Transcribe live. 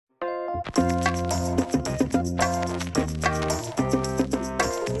Hey,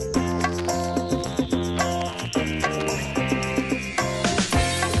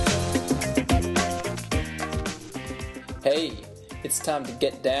 it's time to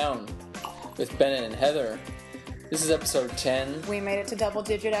get down with Bennett and Heather. This is episode 10. We made it to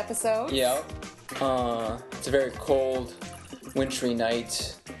double-digit episodes. Yeah. It's a very cold, wintry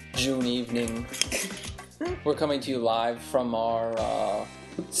night, June evening. We're coming to you live from our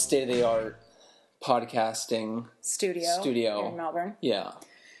state-of-the-art podcasting Studio here in Melbourne. Yeah.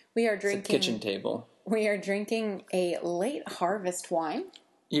 We are It's a drinking kitchen table. We are drinking a late harvest wine.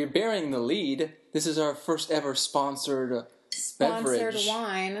 You're bearing the lead. This is our first ever sponsored beverage.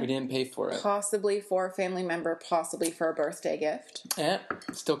 Wine. We didn't pay for it. Possibly for a family member, possibly for a birthday gift. Yeah,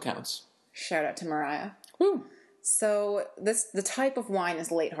 still counts. Shout out to Mariah. Woo. So the type of wine is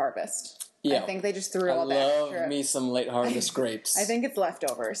late harvest. Yeah. I think they just threw all the love extra. me some late harvest grapes. I think it's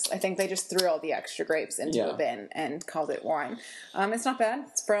leftovers. I think they just threw all the extra grapes into a bin and called it wine. It's not bad.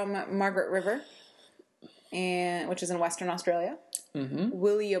 It's from Margaret River, which is in Western Australia. Mm-hmm.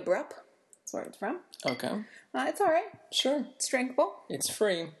 Willowbrook. That's where it's from. Okay. It's all right. Sure. It's drinkable. It's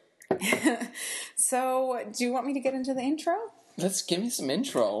free. So, do you want me to get into the intro? Let's give me some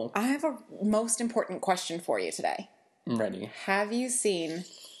intro. I have a most important question for you today. I'm ready. Have you seen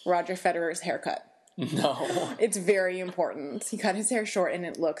Roger Federer's haircut? No. It's very important. He cut his hair short and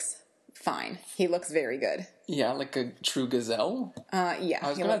it looks fine. He looks very good. Yeah, like a true gazelle. Yeah, I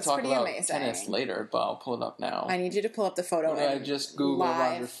was he going to looks talk pretty about amazing. tennis later, but I'll pull it up now. I need you to pull up the photo. What did I just Google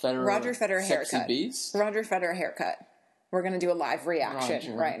live. Roger Federer haircut. Sexy Beast? Roger Federer haircut. We're going to do a live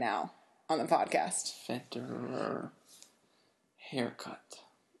reaction right now on the podcast. Federer haircut.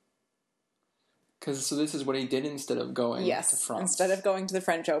 So this is what he did instead of going to France. Instead of going to the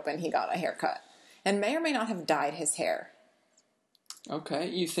French Open, he got a haircut. And may or may not have dyed his hair. Okay,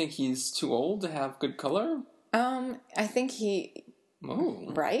 you think he's too old to have good color? I think he... Ooh.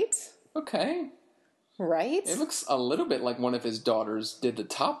 Right? Okay. Right? It looks a little bit like one of his daughters did the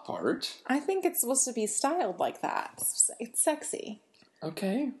top part. I think it's supposed to be styled like that. It's sexy.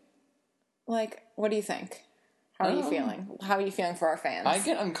 Okay. Like, what do you think? How are you feeling? How are you feeling for our fans? I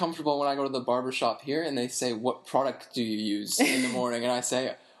get uncomfortable when I go to the barbershop here and they say, what product do you use in the morning? And I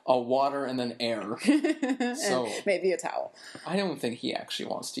say, water and then air. So and maybe a towel. I don't think he actually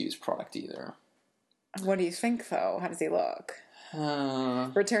wants to use product either. What do you think, though? How does he look?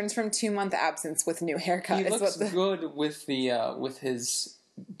 Returns from 2-month absence with new haircut. He looks good with the with his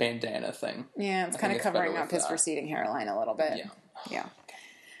bandana thing. Yeah, it's kind of covering up his receding hairline a little bit. Yeah.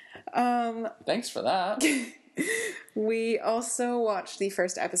 Thanks for that. We also watched the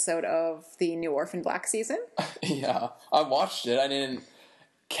first episode of the new Orphan Black season. Yeah, I watched it. I didn't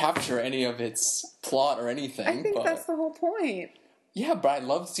capture any of its plot or anything. I think that's the whole point. Yeah, but I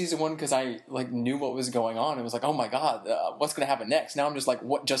loved season 1 because I knew what was going on. It was like, oh my god, what's going to happen next? Now I'm just like,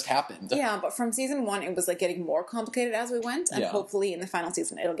 what just happened? Yeah, but from season 1, it was getting more complicated as we went, and hopefully in the final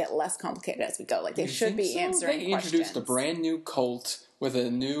season it'll get less complicated as we go. They should be answering questions. They introduced a brand new cult with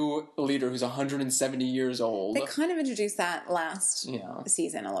a new leader who's 170 years old. They kind of introduced that last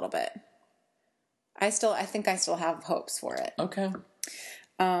season a little bit. I think I still have hopes for it. Okay.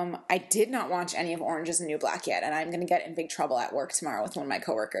 I did not watch any of Orange is the New Black yet, and I'm going to get in big trouble at work tomorrow with one of my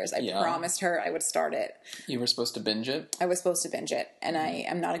coworkers. I promised her I would start it. You were supposed to binge it? I was supposed to binge it, and I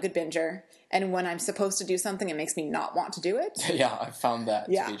am not a good binger. And when I'm supposed to do something, it makes me not want to do it. Yeah, I found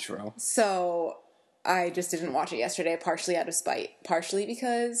that to be true. So I just didn't watch it yesterday, partially out of spite, partially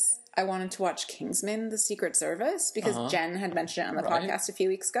because I wanted to watch Kingsman: The Secret Service, because Jen had mentioned it on the podcast a few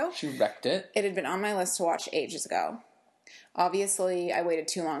weeks ago. She wrecked it. It had been on my list to watch ages ago. Obviously, I waited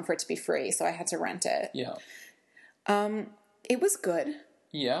too long for it to be free, so I had to rent it. Yeah. It was good.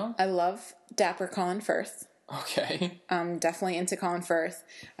 Yeah? I love Dapper Colin Firth. Okay. Definitely into Colin Firth.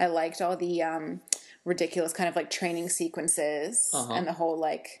 I liked all the ridiculous kind of training sequences and the whole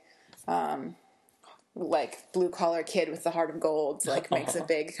blue-collar kid with the heart of gold makes it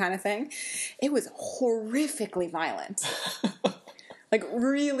big kind of thing. It was horrifically violent.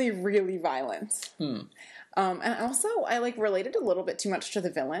 Really, really violent. And also, I related a little bit too much to the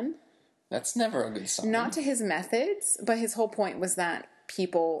villain. That's never a good sign. Not to his methods, but his whole point was that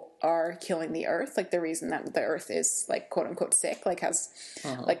people are killing the earth. The reason that the earth is, quote unquote, sick, has,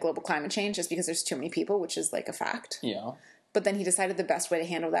 global climate change is because there's too many people, which is, a fact. Yeah. But then he decided the best way to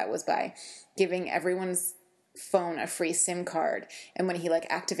handle that was by giving everyone's phone a free SIM card, and when he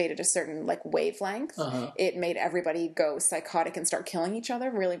activated a certain wavelength, it made everybody go psychotic and start killing each other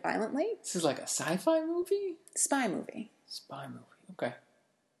really violently. This is a sci-fi movie? Spy movie. Spy movie. Okay.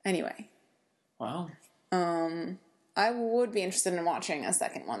 Anyway. Wow. I would be interested in watching a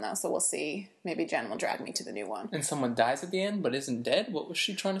second one, though, so we'll see. Maybe Jen will drag me to the new one. And someone dies at the end but isn't dead? What was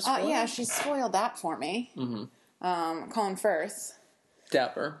she trying to spoil? Yeah, she spoiled that for me. Colin Firth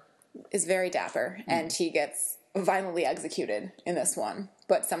Dapper. is very dapper, and he gets violently executed in this one,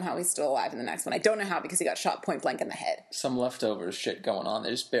 but somehow he's still alive in the next one. I don't know how, because he got shot point blank in the head. Some leftovers shit going on. They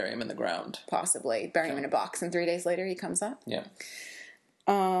just bury him in the ground. Possibly. Bury him in a box, and 3 days later he comes up. Yeah.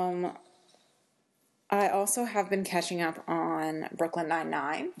 I also have been catching up on Brooklyn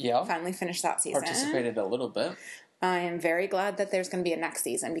Nine-Nine. Yeah. Finally finished that season. Participated a little bit. I am very glad that there's going to be a next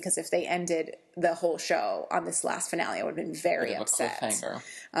season, because if they ended the whole show on this last finale, I would have been very upset.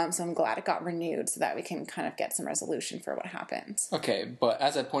 Cliffhanger. So I'm glad it got renewed so that we can kind of get some resolution for what happened. Okay, but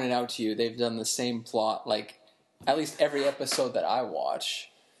as I pointed out to you, they've done the same plot, like, at least every episode that I watch,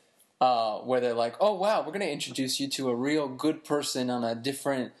 where they're like, oh, wow, we're going to introduce you to a real good person on a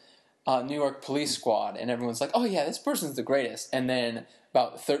different New York police squad, and everyone's like, oh, yeah, this person's the greatest. And then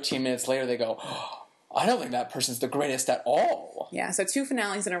about 13 minutes later, they go, oh, I don't think that person's the greatest at all. Yeah, so 2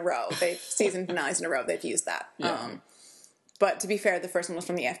 finales in a row. Season finales in a row, they've used that. Yeah. But to be fair, the first one was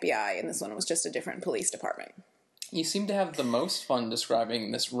from the FBI, and this one was just a different police department. You seem to have the most fun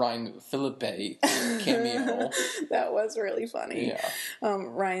describing this Ryan Philippe cameo. That was really funny. Yeah.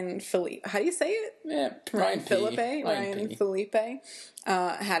 Ryan Philippe. How do you say it? Yeah, Ryan P. Philippe. Ryan P. Philippe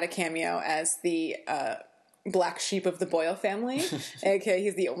had a cameo as the black sheep of the Boyle family. Okay,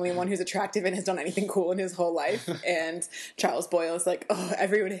 he's the only one who's attractive and has done anything cool in his whole life. And Charles Boyle is like, oh,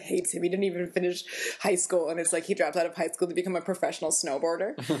 everyone hates him. He didn't even finish high school. And it's like he dropped out of high school to become a professional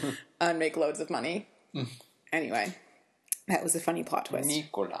snowboarder and make loads of money. Anyway, that was a funny plot twist.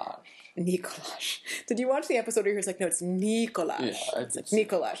 Nicolaj. Did you watch the episode where he was like, no, it's Nicolaj. Yeah, it's like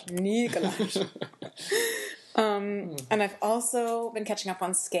Nicolaj. And I've also been catching up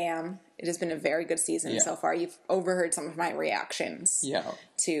on Scam. It has been a very good season so far. You've overheard some of my reactions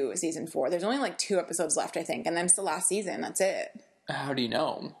to season 4. There's only like 2 episodes left, I think, and then it's the last season. That's it. How do you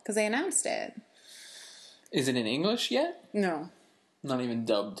know? Because they announced it. Is it in English yet? No. Not even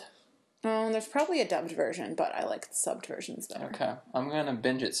dubbed. Oh, there's probably a dubbed version, but I like the subbed versions better. Okay, I'm gonna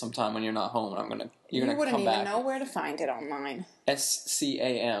binge it sometime when you're not home, and you're gonna wouldn't come back. even know where to find it online.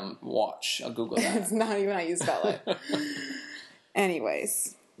 SCAM watch. I'll Google that. It's not even how you spell it.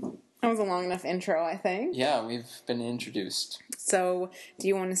 Anyways, that was a long enough intro, I think. Yeah, we've been introduced. So, do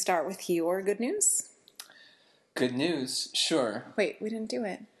you want to start with your good news? Good news, sure. Wait, we didn't do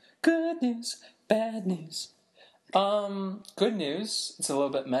it. Good news, bad news. Good news. It's a little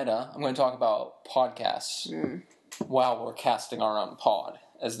bit meta. I'm going to talk about podcasts while we're casting our own pod,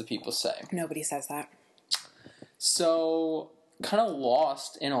 as the people say. Nobody says that. So, kind of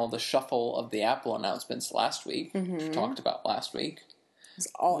lost in all the shuffle of the Apple announcements last week, which we talked about last week. It's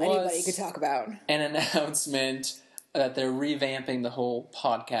all anybody could talk about. An announcement that they're revamping the whole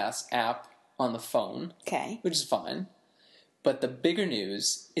podcast app on the phone. Okay. Which is fine. But the bigger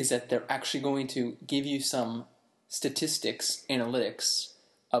news is that they're actually going to give you some statistics, analytics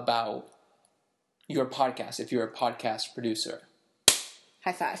about your podcast if you're a podcast producer.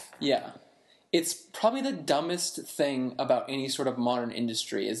 High five. Yeah. It's probably the dumbest thing about any sort of modern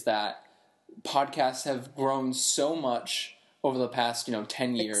industry is that podcasts have grown so much over the past,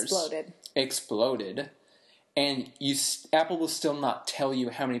 10 years. Exploded. And Apple will still not tell you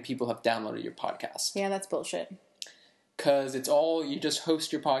how many people have downloaded your podcast. Yeah, that's bullshit. Because it's all, you just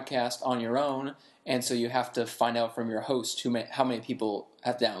host your podcast on your own, and so you have to find out from your host how many people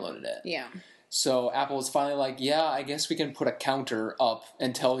have downloaded it. Yeah. So Apple is finally like, yeah, I guess we can put a counter up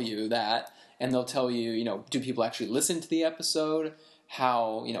and tell you that, and they'll tell you, do people actually listen to the episode?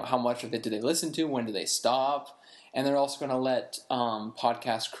 How much of it do they listen to? When do they stop? And they're also going to let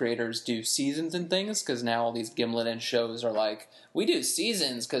podcast creators do seasons and things, because now all these Gimlet and shows are like, we do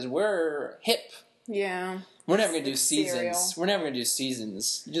seasons because we're hip. Yeah. We're never going to do seasons. Serial. We're never going to do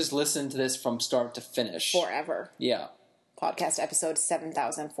seasons. You just listen to this from start to finish. Forever. Yeah. Podcast episode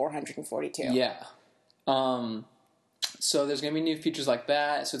 7,442. Yeah. So there's going to be new features like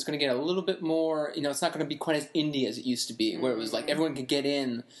that. So it's going to get a little bit more, it's not going to be quite as indie as it used to be, where it was like everyone could get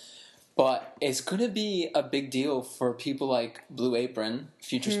in. But it's going to be a big deal for people like Blue Apron,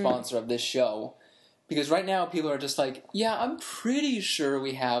 future sponsor of this show. Because right now people are just like, yeah, I'm pretty sure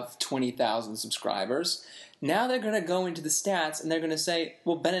we have 20,000 subscribers. Now they're going to go into the stats and they're going to say,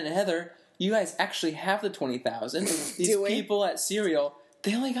 well, Ben and Heather, you guys actually have the 20,000. These people at Serial,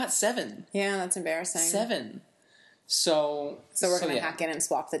 they only got 7. Yeah, that's embarrassing. 7. So we're going to hack in and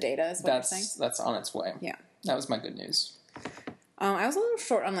swap the data is what you're saying? That's on its way. Yeah. That was my good news. I was a little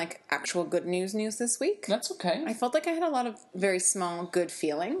short on, like, actual good news this week. That's okay. I felt like I had a lot of very small good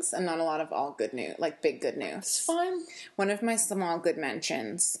feelings and not a lot of all good news, like big good news. It's fine. One of my small good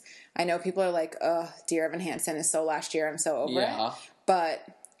mentions, I know people are like, Dear Evan Hansen is so last year, I'm so over it. But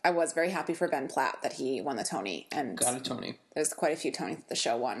I was very happy for Ben Platt that he won the Tony. And got a Tony. There's quite a few Tonys that the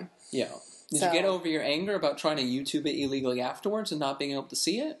show won. Yeah. Did you get over your anger about trying to YouTube it illegally afterwards and not being able to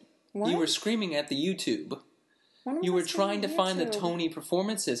see it? What? You were screaming at the YouTube. You were trying to find the Tony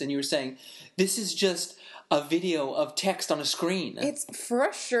performances, and you were saying, this is just a video of text on a screen. It's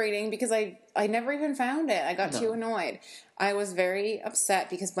frustrating because I never even found it. I got too annoyed. I was very upset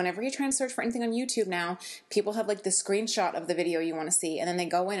because whenever you try and search for anything on YouTube now, people have like the screenshot of the video you want to see, and then they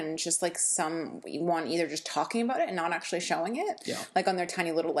go in and it's just like someone either just talking about it and not actually showing it, like on their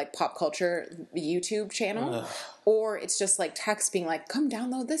tiny little like pop culture YouTube channel, or it's just like text being like, come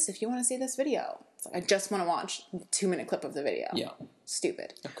download this if you want to see this video. I just want to watch a 2-minute clip of the video. Yeah.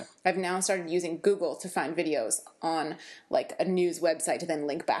 Stupid. Okay. I've now started using Google to find videos on, like, a news website to then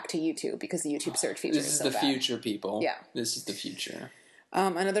link back to YouTube because the YouTube search feature is so bad. This is the future, people. Yeah. This is the future.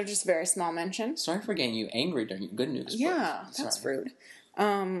 Another just very small mention. Sorry for getting you angry during your good news. Yeah, that's rude.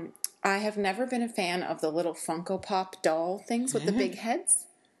 I have never been a fan of the little Funko Pop doll things with the big heads.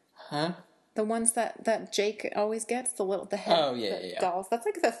 Huh? The ones that Jake always gets, the head dolls. That's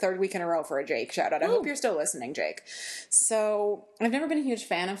like the third week in a row for a Jake shout out. I hope you're still listening, Jake. So I've never been a huge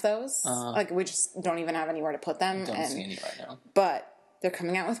fan of those. Like we just don't even have anywhere to put them. Don't see any right now. But they're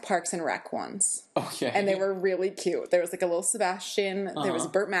coming out with Parks and Rec ones. Okay. And they were really cute. There was like a little Sebastian. There was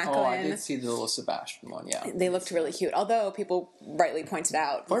Burt Macklin. Oh, I did see the little Sebastian one, yeah. They looked really cute. Although people rightly pointed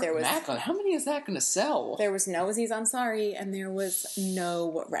out Burt Macklin, how many is that going to sell? There was no Aziz Ansari and there was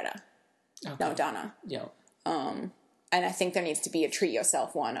no Retta. Okay. No, Donna. Yeah. And I think there needs to be a treat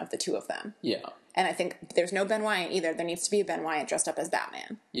yourself one of the two of them. Yeah. And I think there's no Ben Wyatt either. There needs to be a Ben Wyatt dressed up as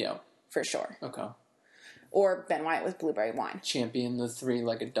Batman. Yeah. For sure. Okay. Or Ben Wyatt with blueberry wine. Champion the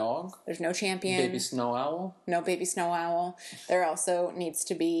three-legged dog. There's no champion. Baby Snow Owl. No baby Snow Owl. There also needs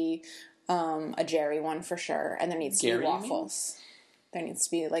to be a Jerry one for sure. And there needs to be waffles. There needs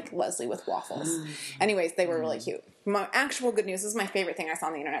to be, like, Leslie with waffles. Anyways, they were really cute. My actual good news, this is my favorite thing I saw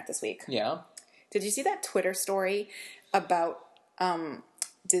on the internet this week. Yeah? Did you see that Twitter story about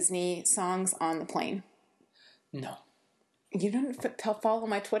Disney songs on the plane? No. You didn't follow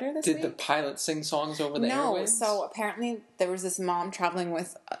my Twitter this week? Did the pilot sing songs over the airwaves? No, so apparently there was this mom traveling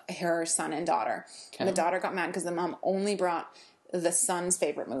with her son and daughter. Okay. And the daughter got mad because the mom only brought the son's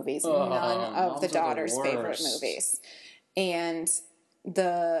favorite movies, none of the daughter's favorite movies. And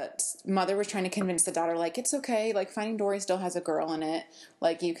the mother was trying to convince the daughter, like, it's okay, like, Finding Dory still has a girl in it.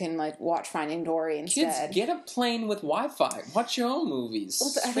 Like, you can, like, watch Finding Dory instead. Kids, get a plane with Wi-Fi. Watch your own movies.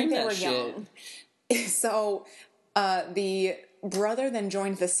 Well, I think they were young. So, the brother then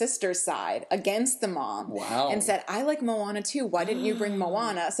joined the sister's side against the mom. Wow. And said, I like Moana too. Why didn't you bring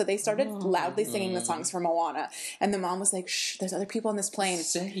Moana? So they started loudly singing the songs for Moana. And the mom was like, shh, there's other people on this plane.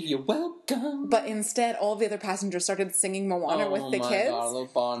 Say you're welcome. But instead, all the other passengers started singing Moana with the kids. Oh my God, a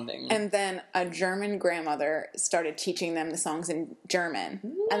little bonding. And then a German grandmother started teaching them the songs in German.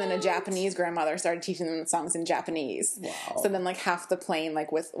 What? And then a Japanese grandmother started teaching them the songs in Japanese. Wow. So then, like, half the plane,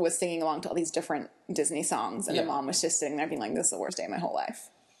 like, was singing along to all these different Disney songs. And the mom was just sitting there being like, this is the worst day of my whole life.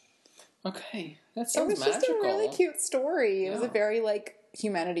 Okay. That sounds magical. It was just a really cute story. It was a very, like,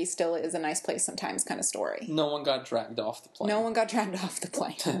 humanity still is a nice place sometimes kind of story. No one got dragged off the plane. No one got dragged off the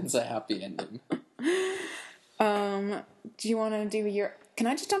plane. It's a happy ending. Do you want to do your... Can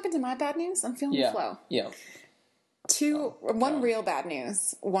I just jump into my bad news? I'm feeling the flow. Yeah. One real bad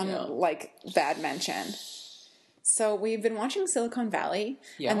news. One, like, bad mention. So we've been watching Silicon Valley,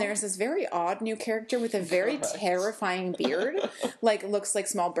 and there's this very odd new character with a very terrifying beard. Like, looks like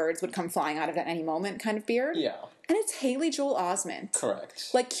small birds would come flying out of it at any moment kind of beard. Yeah. And it's Haley Joel Osment. Correct.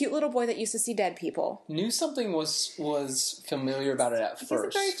 Like, cute little boy that used to see dead people. Knew something was familiar about it at first. He has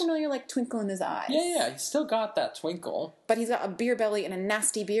a very familiar, like, twinkle in his eyes. Yeah, he's still got that twinkle. But he's got a beer belly and a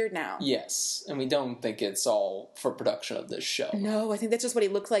nasty beard now. Yes, and we don't think it's all for production of this show. No, I think that's just what he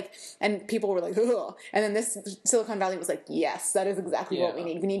looked like, and people were like, ugh. And then this Silicon Valley was like, yes, that is exactly what we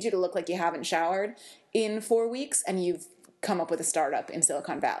need. We need you to look like you haven't showered in 4 weeks, and you've come up with a startup in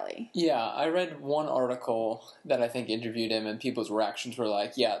Silicon Valley. Yeah, I read one article that I think interviewed him, and people's reactions were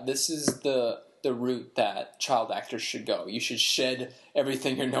like, yeah, this is the route that child actors should go. You should shed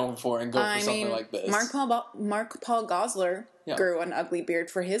everything you're known for and go for something like this. Mark Paul Gosselaar grew an ugly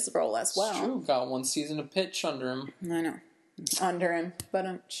beard for his role as well. It's true. Got one season of Pitch under him. I know. Under him.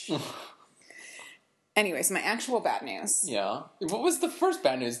 But anyways, my actual bad news. Yeah. What was the first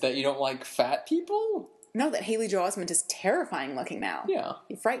bad news? That you don't like fat people? know that Haley Joel Osment is terrifying looking now. Yeah.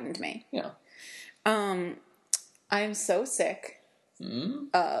 He frightened me. Yeah. I am so sick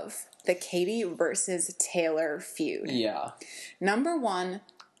of the Katie versus Taylor feud. Yeah. Number one,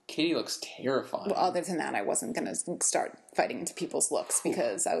 Katie looks terrifying. well, other than that, I wasn't going to start fighting into people's looks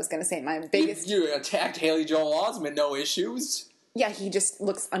because I was going to say my biggest... You attacked Haley Joel Osment, no issues. Yeah, he just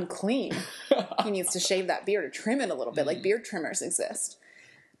looks unclean. He needs to shave that beard or trim it a little bit, like beard trimmers exist.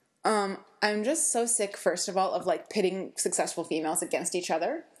 I'm just so sick, first of all, of, like, pitting successful females against each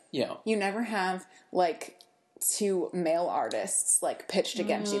other. Yeah. You never have, like, two male artists, like, pitched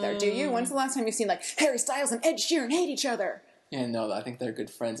against either, do you? When's the last time you've seen, like, Harry Styles and Ed Sheeran hate each other? Yeah, no, I think they're good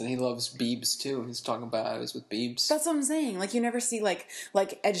friends, and he loves Biebs too. He's talking about how he was with Biebs. That's what I'm saying. Like, you never see, like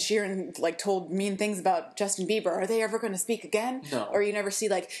Ed Sheeran, like, told mean things about Justin Bieber. Are they ever going to speak again? No. Or you never see,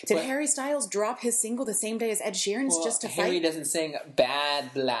 like, did Harry Styles drop his single the same day as Ed Sheeran's just to Harry fight? doesn't sing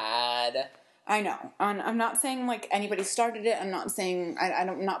Bad Blood. I know. I'm not saying, like, anybody started it. I'm not saying,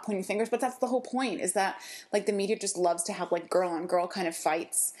 I'm not pointing fingers, but that's the whole point, is that, like, the media just loves to have, like, girl-on-girl kind of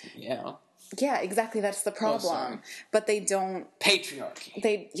fights. Yeah. Yeah, exactly. That's the problem. But they don't... Patriarchy.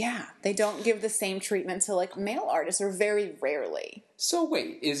 They don't give the same treatment to, like, male artists, or very rarely. So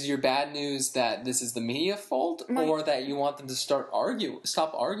wait, is your bad news that this is the media fault, or that you want them to stop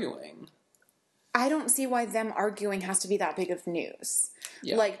arguing? I don't see why them arguing has to be that big of news.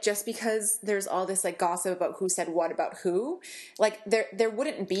 Yeah. Like, just because there's all this, like, gossip about who said what about who, like, there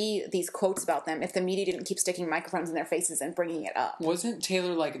wouldn't be these quotes about them if the media didn't keep sticking microphones in their faces and bringing it up. Wasn't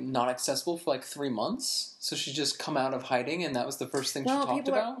Taylor, like, not accessible for, like, 3 months? So she just come out of hiding, and that was the first thing she talked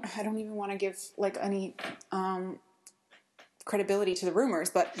about? I don't even want to give, like, any credibility to the rumors,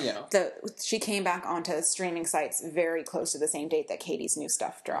 but she came back onto streaming sites very close to the same date that Katie's new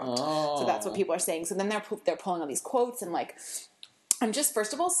stuff dropped. So that's what people are saying. So then they're pulling all these quotes, and, like, I'm just,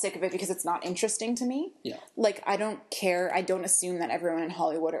 first of all, sick of it because it's not interesting to me. Yeah. Like, I don't care. I don't assume that everyone in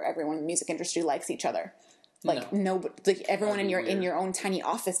Hollywood or everyone in the music industry likes each other. Like, no, like, everyone in your own tiny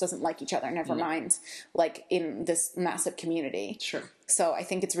office doesn't like each other, never mind, like, in this massive community. Sure. So I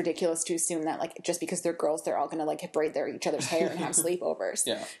think it's ridiculous to assume that, like, just because they're girls, they're all going to, like, braid each other's hair and have sleepovers.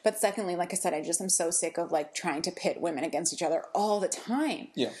 Yeah. But secondly, like I said, I just am so sick of, like, trying to pit women against each other all the time.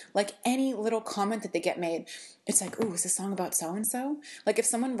 Yeah. Like, any little comment that they get made, it's like, ooh, is this song about so-and-so? Like, if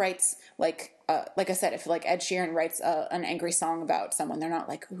someone writes, like I said, if, like, Ed Sheeran writes an angry song about someone, they're not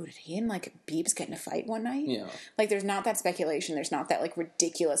like, ooh, did he and, like, Biebs get in a fight one night? Yeah. Like, there's not that speculation. There's not that, like,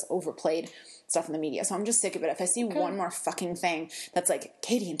 ridiculous, overplayed stuff in the media. So I'm just sick of it. If I see one more fucking thing that's like,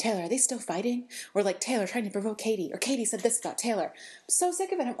 Katie and Taylor, are they still fighting? Or, like, Taylor trying to provoke Katie. Or Katie said this about Taylor. I'm so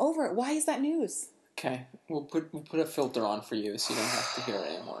sick of it. I'm over it. Why is that news? Okay. We'll put a filter on for you so you don't have to hear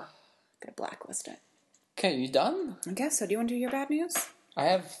it anymore. Gonna blacklist it. Okay, you done? I guess so. Do you want to do your bad news? I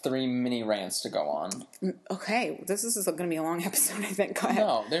have 3 mini rants to go on. Okay. This is going to be a long episode, I think. Go ahead.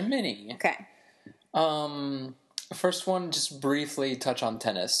 No, they're mini. Okay. First one, just briefly touch on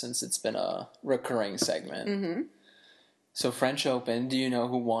tennis since it's been a recurring segment. Mm-hmm. So French Open, do you know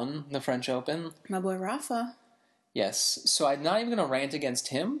who won the French Open? My boy Rafa. Yes. So I'm not even going to rant against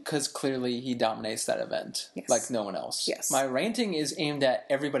him because clearly he dominates that event like no one else. Yes. My ranting is aimed at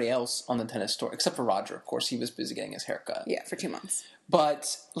everybody else on the tennis tour, except for Roger, of course. He was busy getting his haircut. Yeah, for 2 months.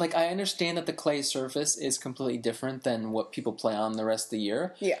 But, like, I understand that the clay surface is completely different than what people play on the rest of the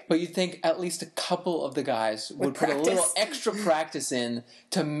year. Yeah. But you'd think at least a couple of the guys would put a little extra practice in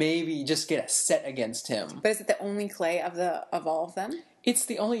to maybe just get a set against him. But is it the only clay of all of them? It's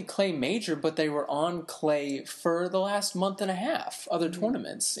the only clay major, but they were on clay for the last month and a half, other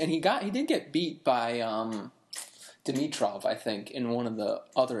tournaments. And he did get beat by Dimitrov, I think, in one of the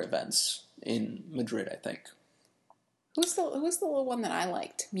other events in Madrid, I think. Who's the little one that I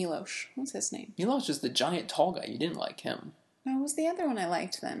liked? Milos. What's his name? Milos is the giant tall guy. You didn't like him. No, what was the other one I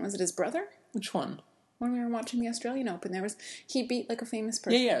liked then? Was it his brother? Which one? When we were watching the Australian Open, he beat like a famous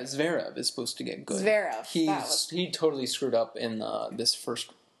person. Yeah, Zverev is supposed to get good. Zverev. He totally screwed up in this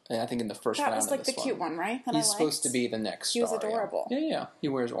first. I think in the first round. That was like the cute one, right? That He's supposed to be the next. He was adorable. Yeah. He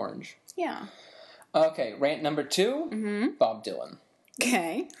wears orange. Yeah. Okay, rant number 2. Mm-hmm. Bob Dylan.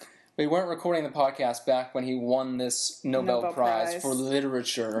 Okay. We weren't recording the podcast back when he won this Nobel Prize for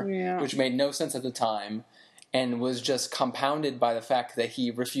literature, which made no sense at the time, and was just compounded by the fact that he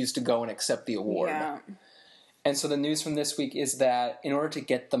refused to go and accept the award. Yeah. And so the news from this week is that in order to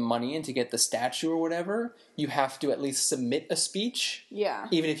get the money and to get the statue or whatever, you have to at least submit a speech. Yeah.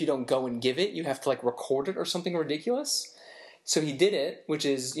 Even if you don't go and give it, you have to like record it or something ridiculous. So he did it, which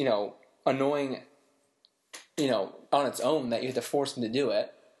is, annoying, on its own that you have to force him to do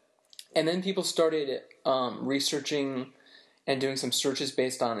it. And then people started researching and doing some searches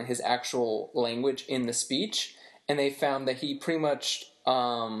based on his actual language in the speech, and they found that he pretty much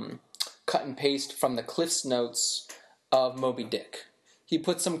cut and paste from the Cliff's Notes of Moby Dick. He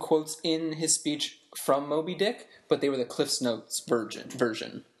put some quotes in his speech from Moby Dick, but they were the Cliff's Notes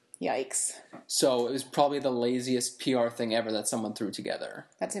version. Yikes. So it was probably the laziest PR thing ever that someone threw together.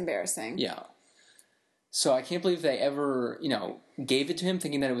 That's embarrassing. Yeah. So I can't believe they ever, gave it to him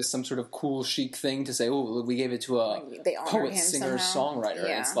thinking that it was some sort of cool chic thing to say, oh, we gave it to a poet, singer, songwriter.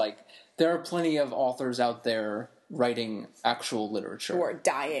 Yeah. It's like, there are plenty of authors out there writing actual literature. Who are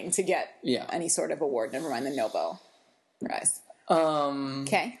dying to get any sort of award, never mind the Nobel Prize.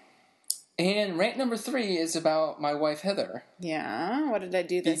 Okay. And rant number 3 is about my wife, Heather. Yeah? What did I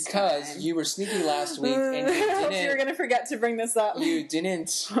do this Because time? you were sneaky last week and you didn't... you were going to forget to bring this up. You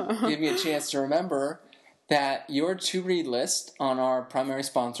didn't give me a chance to remember that your to-read list on our primary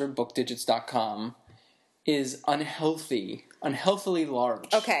sponsor, BookDigits.com, is unhealthily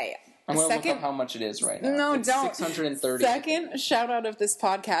large. Okay. I'm going to look up how much it is right now. No, it's don't. 630. Second shout out of this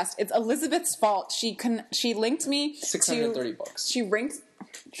podcast. It's Elizabeth's fault. She linked me 630 books. She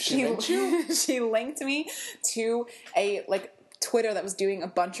linked you? She linked me to a Twitter that was doing a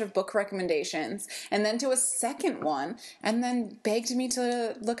bunch of book recommendations, and then to a second one, and then begged me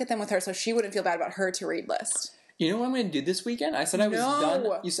to look at them with her so she wouldn't feel bad about her to-read list. You know what I'm going to do this weekend? I said I was done.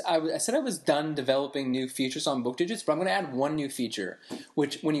 I said I was done developing new features on Book Digits, but I'm going to add one new feature,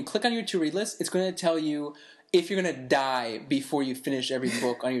 which when you click on your to-read list, it's going to tell you if you're going to die before you finish every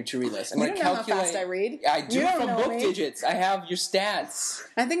book on your to-read list. I'm you going to don't calculate. Know how fast I read. I do it from Book Digits. I have your stats.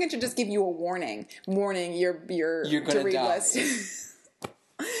 I think it should just give you a warning. Warning, your you're going to die. List.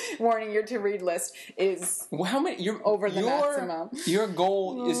 Warning, your to-read list is how many? Over the maximum. Your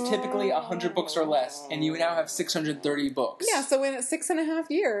goal is typically 100 books or less, and you now have 630 books. Yeah, so in 6.5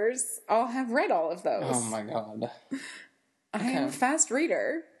 years, I'll have read all of those. Oh my god. I am a fast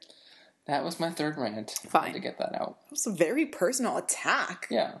reader. That was my third rant. Fine. I had to get that out. It was a very personal attack.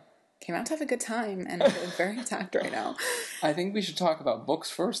 Yeah. Came out to have a good time, and I'm feeling very attacked right now. I think we should talk about books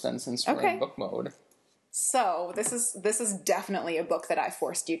first, then, since we're in book mode. So, this is definitely a book that I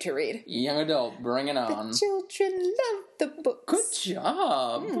forced you to read. Young adult, bring it on. The children love the books. Good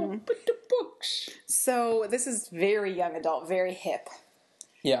job. But the books. So, this is very young adult, very hip.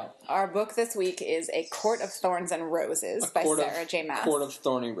 Yeah. Our book this week is A Court of Thorns and Roses by Sarah J. Maas. Court of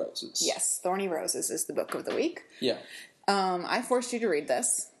Thorny Roses. Yes, Thorny Roses is the book of the week. Yeah. I forced you to read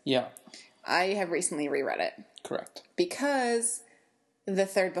this. Yeah. I have recently reread it. Correct. Because the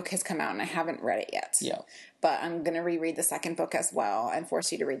third book has come out and I haven't read it yet. Yeah. But I'm going to reread the second book as well and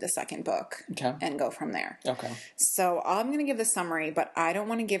force you to read the second book. Okay. And go from there. Okay. So I'm going to give the summary, but I don't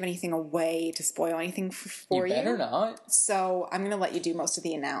want to give anything away to spoil anything for you. You better not. So I'm going to let you do most of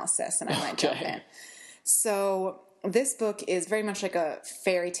the analysis and I might jump in. So this book is very much like a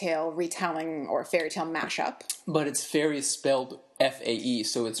fairy tale retelling or fairy tale mashup. But it's fairy spelled F-A-E,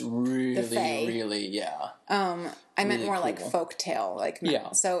 so it's really, yeah. I meant more like folk tale.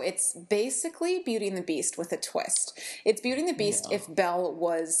 So it's basically Beauty and the Beast with a twist. It's Beauty and the Beast if Belle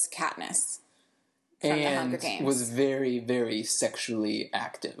was Katniss from the Hunger Games. Was very, very sexually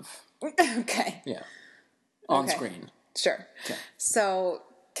active. Okay. Yeah. On screen. Sure. Okay. So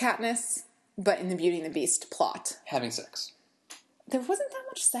Katniss, but in the Beauty and the Beast plot. Having sex. There wasn't that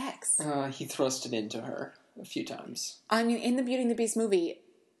much sex. He thrust it into her a few times. I mean, in the Beauty and the Beast movie,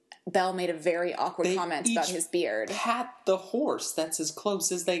 Belle made a very awkward comment about his beard. Pat the horse. That's as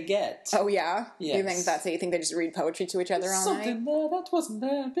close as they get. Oh, yeah? Yes. You think that's it? You think they just read poetry to each other all night? Something there that wasn't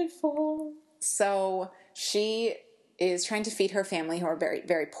there before. So she is trying to feed her family who are very,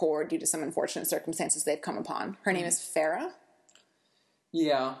 very poor due to some unfortunate circumstances they've come upon. Her name is Farah.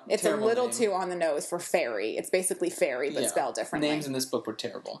 Yeah. It's a little too on the nose for fairy. It's basically fairy, but spelled differently. Names in this book were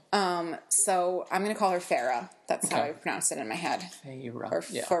terrible. So I'm going to call her Farah. That's how I pronounce it in my head. Farah. Or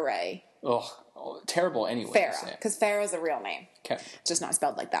Faray. Ugh. Terrible anyway. Farah. Because Farah is a real name. Okay. It's just not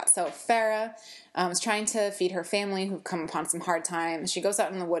spelled like that. So Farah is trying to feed her family who've come upon some hard times. She goes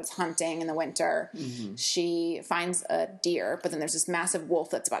out in the woods hunting in the winter. Mm-hmm. She finds a deer, but then there's this massive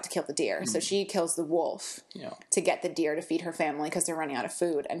wolf that's about to kill the deer. Mm-hmm. So she kills the wolf to get the deer to feed her family because they're running out of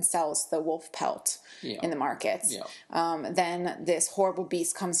food and sells the wolf pelt in the markets. Yeah. Then this horrible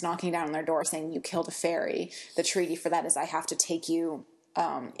beast comes knocking down on their door saying, "You killed a fairy. The treaty for that is I have to take you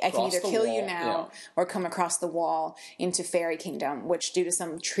I can either kill you now or come across the wall into Fairy Kingdom, which due to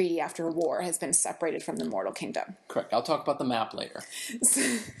some treaty after a war has been separated from the Mortal Kingdom." Correct. I'll talk about the map later.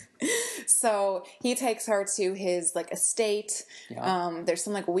 So he takes her to his like estate. Yeah. There's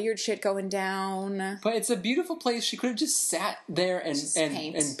some like weird shit going down. But it's a beautiful place. She could have just sat there and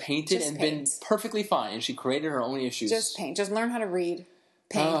painted Just and paint. been perfectly fine. She created her own issues. Just paint. Just learn how to read.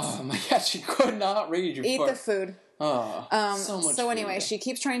 Paint. Oh my god, she could not read. Eat the food. Oh, so much. So anyway, food. she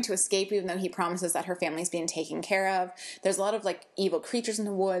keeps trying to escape, even though he promises that her family's being taken care of. There's a lot of like evil creatures in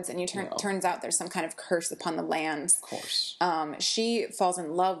the woods, and turns out there's some kind of curse upon the lands. Of course. She falls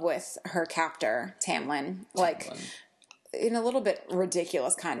in love with her captor, Tamlin, like in a little bit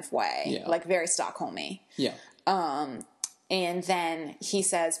ridiculous kind of way, like very Stockholmy. Yeah. And then he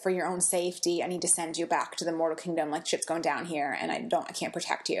says, for your own safety, I need to send you back to the mortal kingdom. Like, shit's going down here, and I can't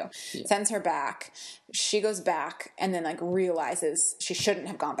protect you. Yeah. Sends her back. She goes back, and then, like, realizes she shouldn't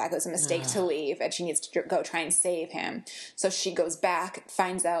have gone back. It was a mistake to leave, and she needs to go try and save him. So she goes back,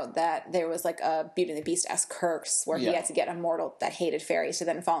 finds out that there was, like, a Beauty and the Beast-esque curse where he had to get a mortal that hated fairies to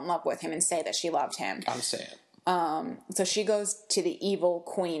then fall in love with him and say that she loved him. Gotta say it. So she goes to the evil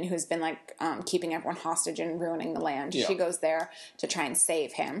queen who's been like keeping everyone hostage and ruining the land. Yeah. She goes there to try and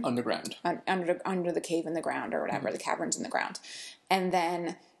save him underground, under the cave in the ground or whatever, the caverns in the ground. And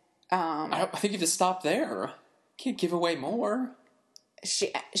then I think you have to stop there. Can't give away more.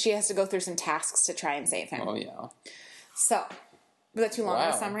 She has to go through some tasks to try and save him. Oh yeah. So was that too long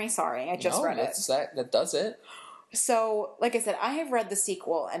of a summary? Sorry, I just read it. That does it. So, like I said, I have read the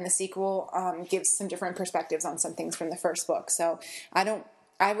sequel, and the sequel gives some different perspectives on some things from the first book. So,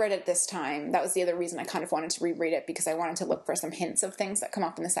 I read it this time. That was the other reason I kind of wanted to reread it, because I wanted to look for some hints of things that come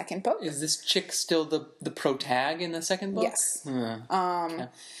up in the second book. Is this chick still the protag in the second book? Yes. Okay.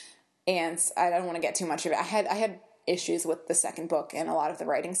 And I don't want to get too much of it. I had issues with the second book and a lot of the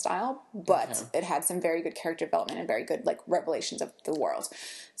writing style, but it had some very good character development and very good like revelations of the world.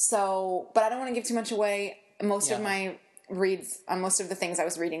 So, but I don't want to give too much away. Most of my reads, most of the things I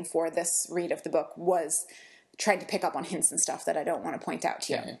was reading for this read of the book was trying to pick up on hints and stuff that I don't want to point out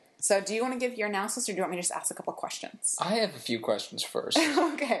to you. So do you want to give your analysis, or do you want me to just ask a couple questions? I have a few questions first.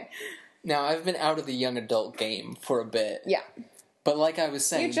 Okay. Now, I've been out of the young adult game for a bit. Yeah. But like I was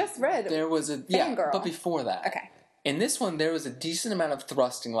saying... You just read there was a Fangirl. But before that. Okay. In this one, there was a decent amount of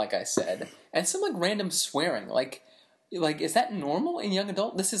thrusting, like I said, and some like random swearing. Like, is that normal in young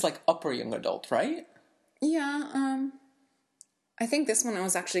adult? This is like upper young adult, right? Yeah, I think this one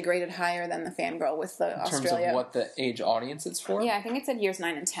was actually graded higher than the Fangirl with the Australia. In terms of what the age audience it's for? Yeah, I think it said years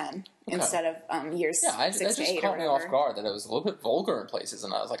 9 and 10 instead of years 6 to 8 or whatever. It just caught me off guard that it was a little bit vulgar in places,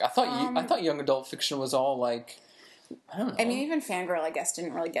 and I was like, I thought young adult fiction was all like, I don't know. I mean, even Fangirl, I guess,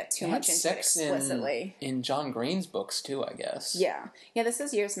 didn't really get too much into it explicitly. In John Green's books too, I guess. Yeah, this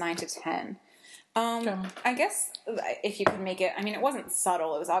is years 9 to 10. I guess if you could make it, I mean, it wasn't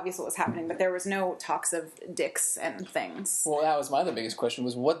subtle. It was obvious what was happening, but there was no talks of dicks and things. Well, that was my other biggest question: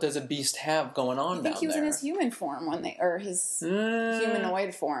 was what does a beast have going on down there? I think he was in his human form or his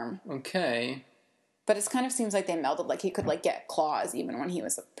humanoid form. Okay, but it kind of seems like they melded. Like he could like get claws even when he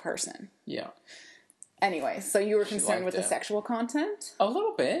was a person. Yeah. Anyway, so you were concerned with the sexual content? A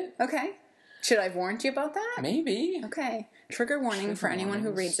little bit. Okay. Should I have warned you about that? Maybe. Okay. Trigger warning for anyone who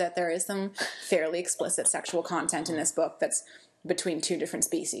reads it. There is some fairly explicit sexual content in this book that's between two different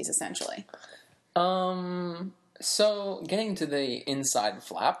species, essentially. So, getting to the inside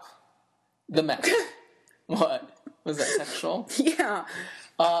flap, the map. What? Was that sexual? Yeah.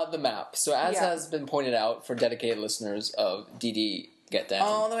 The map. So, as has been pointed out for dedicated listeners of DD Get Down.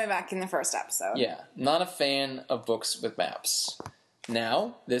 All the way back in the first episode. Yeah. Not a fan of books with maps.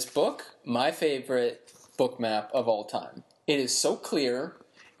 Now, this book, my favorite book map of all time. It is so clear.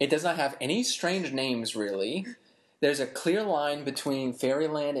 It does not have any strange names, really. There's a clear line between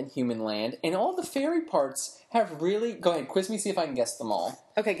fairyland and human land, and all the fairy parts have really... Go ahead, quiz me, see if I can guess them all.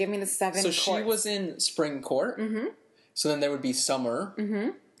 Okay, give me the 7 courts. She was in Spring Court. Mm-hmm. So then there would be summer. Mm-hmm.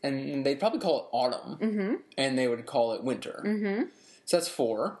 And they'd probably call it autumn. Mm-hmm. And they would call it winter. Mm-hmm. So that's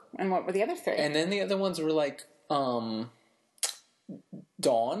 4. And what were the other 3? And then the other ones were like...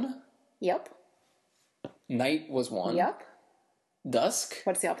 Dawn. Yep. Night was 1. Yep. Dusk.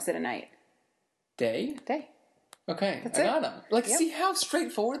 What's the opposite of night? Day. Day. Okay, I got them. Like, see how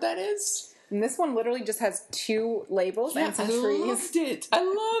straightforward that is? And this one literally just has 2 labels and some trees. I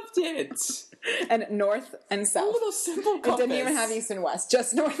loved it. And north and south. A little simple compass. It didn't even have east and west,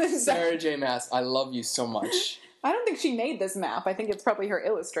 just north and south. Sarah J. Maas, I love you so much. I don't think she made this map. I think it's probably her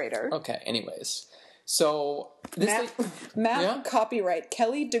illustrator. Okay, anyways. So, this map copyright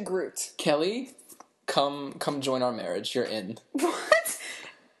Kelly DeGroot. Kelly, come join our marriage. You're in. What?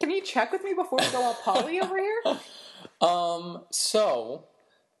 Can you check with me before we go all poly over here? So,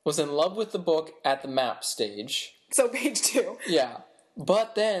 was in love with the book at the map stage. So page 2. Yeah.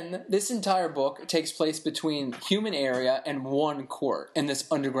 But then, this entire book takes place between human area and one court in this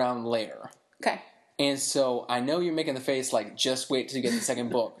underground lair. Okay. And so, I know you're making the face like, just wait till you get the second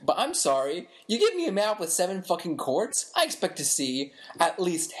book. But I'm sorry, you give me a map with 7 fucking courts, I expect to see at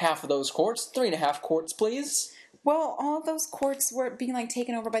least half of those courts. 3.5 courts, please. Well, all of those courts were being like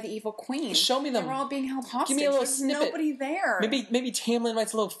taken over by the evil queen. Show me them. They were all being held hostage. Give me a little There's snippet. nobody there. Maybe Tamlin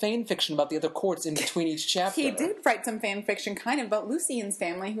writes a little fan fiction about the other courts in between each chapter. He did write some fan fiction kind of about Lucien's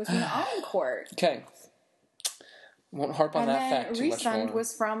family, who was in the Iron Court. Okay. Won't harp on that fact too much more. And then Rhysand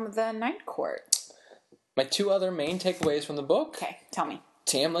was from the Night Court. My 2 other main takeaways from the book. Okay, tell me.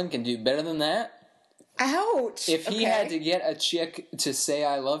 Tamlin can do better than that. Ouch! If he had to get a chick to say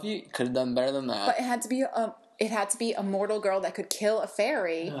I love you, he could have done better than that. But it had to be a mortal girl that could kill a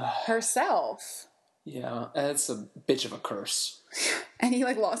fairy herself. Yeah, that's a bitch of a curse. And he,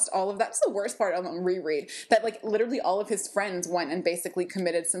 like, lost all of that. That's the worst part of the reread. That, like, literally all of his friends went and basically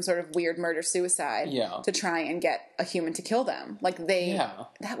committed some sort of weird murder-suicide to try and get a human to kill them. Like,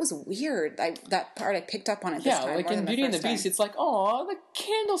 that was weird. That part I picked up on it this time. Yeah, like in Beauty and the Beast, it's like, oh, the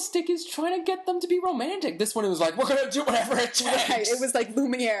candlestick is trying to get them to be romantic. This one, it was like, we're going to do whatever it takes. Right, it was like,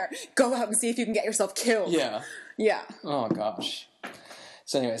 Lumiere, go out and see if you can get yourself killed. Yeah. Yeah. Oh, gosh.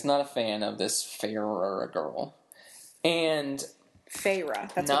 So anyways, not a fan of this fairer girl. And... Feyre.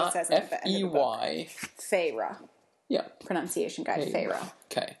 That's what it says in the end of the book. F-E-Y. Feyre. Yeah. Pronunciation guide, Feyre.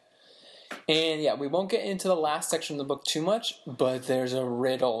 Okay. And yeah, we won't get into the last section of the book too much, but there's a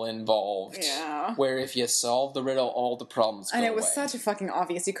riddle involved. Yeah. Where if you solve the riddle, all the problems go away. And it was such a fucking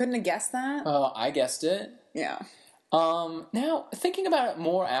obvious. You couldn't have guessed that? I guessed it. Yeah. Now, thinking about it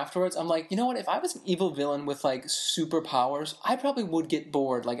more afterwards, I'm like, you know what? If I was an evil villain with, like, superpowers, I probably would get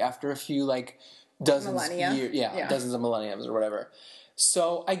bored, like, after a few, like... dozens of years, dozens of millenniums or whatever.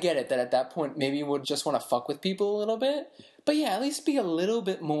 So I get it that at that point maybe you would just want to fuck with people a little bit, but yeah, at least be a little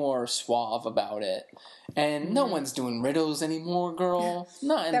bit more suave about it. And no one's doing riddles anymore, girl.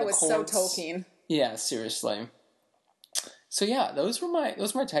 Not in that the was courts. So Tolkien. Yeah, seriously. So yeah, those were my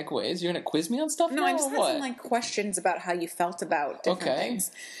takeaways. You're gonna quiz me on stuff? No, I just had some like questions about how you felt about different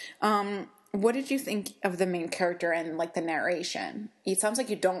things. What did you think of the main character and, like, the narration? It sounds like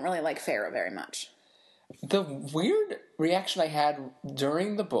you don't really like Feyre very much. The weird reaction I had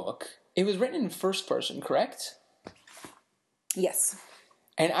during the book, it was written in first person, correct? Yes.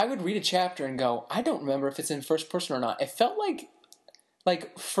 And I would read a chapter and go, I don't remember if it's in first person or not. It felt like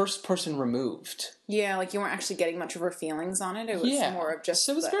first person removed. Yeah, like you weren't actually getting much of her feelings on it. It was more of just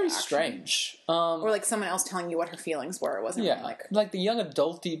so it was very strange. Or like someone else telling you what her feelings were. It wasn't really like the young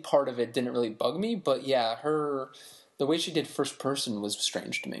adulty part of it didn't really bug me, but yeah, the way she did first person was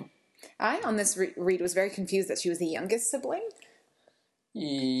strange to me. I, on this read, was very confused that she was the youngest sibling.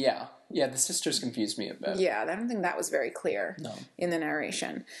 Yeah, the sisters confused me a bit. Yeah, I don't think that was very clear in the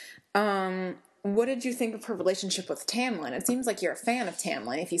narration. What did you think of her relationship with Tamlin? It seems like you're a fan of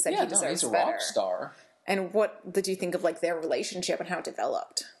Tamlin if you said he deserves he's a better. rock star. And what did you think of, like, their relationship and how it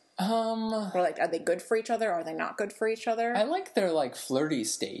developed? Or, like, are they good for each other? Or are they not good for each other? I like their, like, flirty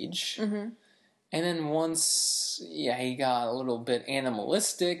stage. Mm-hmm. And then once, he got a little bit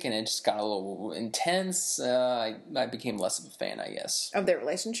animalistic and it just got a little intense, I became less of a fan, I guess. Of their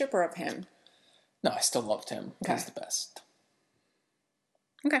relationship or of him? No, I still loved him. Okay. He's the best.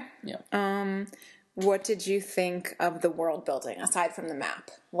 Okay. Yeah. What did you think of the world building aside from the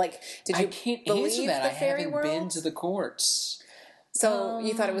map? Like, did you I can't believe answer that. the I fairy haven't world? been to the courts. So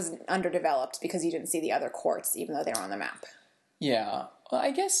you thought it was underdeveloped because you didn't see the other courts, even though they were on the map. Yeah. Well,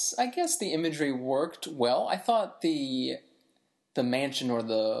 I guess the imagery worked well. I thought the mansion or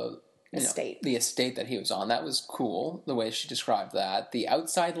the estate that he was on, that was cool, the way she described that. The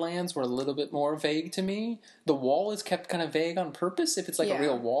outside lands were a little bit more vague to me. The wall is kept kind of vague on purpose, if it's like a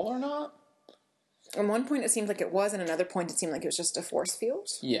real wall or not. At one point it seemed like it was, and another point it seemed like it was just a force field.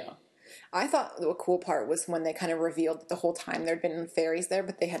 Yeah. I thought the cool part was when they kind of revealed that the whole time there'd been fairies there,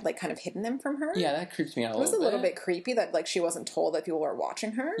 but they had, like, kind of hidden them from her. Yeah, that creeps me out a little bit. It was a little bit creepy that, like, she wasn't told that people were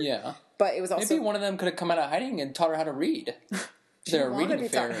watching her. Yeah. But it was also... Maybe one of them could have come out of hiding and taught her how to read. Is there a reading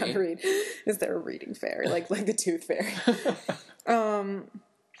fairy? How to read. Is there a reading fairy? Like the tooth fairy.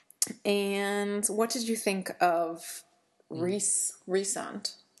 And what did you think of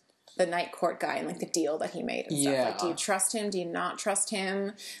Rhysand? The Night Court guy and, like, the deal that he made and stuff. Like, do you trust him? Do you not trust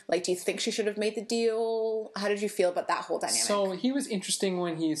him? Like, do you think she should have made the deal? How did you feel about that whole dynamic? So he was interesting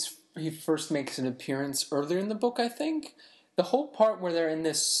when he first makes an appearance earlier in the book, I think. The whole part where they're in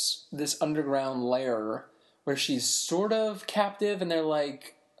this underground lair where she's sort of captive and they're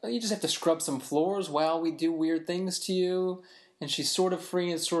like, you just have to scrub some floors while we do weird things to you. and she's sort of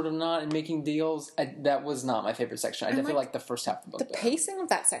free and sort of not, and making deals. That was not my favorite section. I definitely like the first half of the book. The pacing of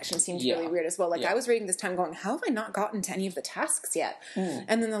that section seemed really weird as well. Like, I was reading this time going, how have I not gotten to any of the tasks yet?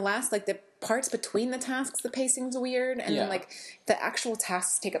 And then the last, like, the parts between the tasks, the pacing's weird. And then, like, the actual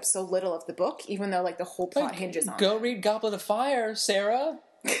tasks take up so little of the book, even though, like, the whole plot hinges on Go read Goblet of Fire, Sarah.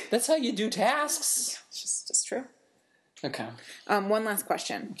 That's how you do tasks. It's just true. Okay. One last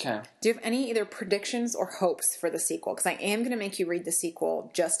question. Okay. Do you have any either predictions or hopes for the sequel? Because I am going to make you read the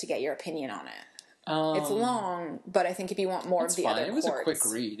sequel just to get your opinion on it. It's long, but I think if you want more of the other It was a quick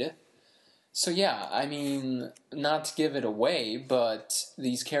read. So yeah, I mean, not to give it away, but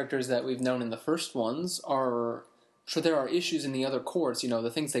these characters that we've known in the first ones are... Sure, there are issues in the other courts. You know,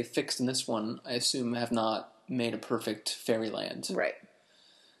 the things they fixed in this one, I assume, have not made a perfect fairyland. Right.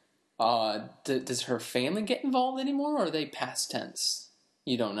 Does her family get involved anymore, or are they past tense?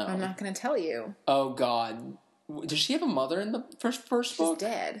 You don't know. I'm not going to tell you. Oh, God. Does she have a mother in the first book? She's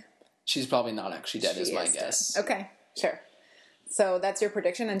dead. She's probably not actually dead, is my guess. Dead. Okay, sure. So that's your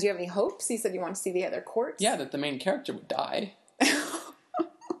prediction, and do you have any hopes? You said you want to see the other courts? Yeah, that the main character would die.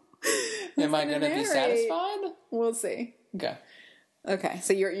 Am I going to be satisfied? We'll see. Okay. Okay,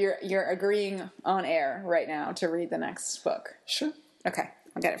 so you're agreeing on air right now to read the next book. Sure. Okay,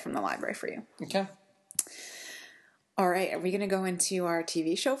 I'll get it from the library for you. Okay. All right, are we going to go into our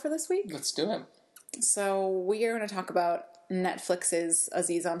TV show for this week? Let's do it. So we are going to talk about Netflix's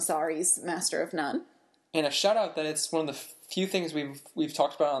Aziz Ansari's Master of None. And a shout out that it's one of the few things we've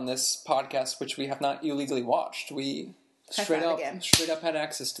talked about on this podcast which we have not illegally watched. We straight up had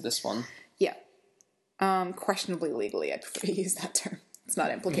access to this one. Yeah. Questionably legally, I prefer to use that term. Let's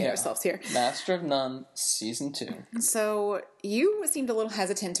not implicate ourselves here. Master of None, Season 2. So, you seemed a little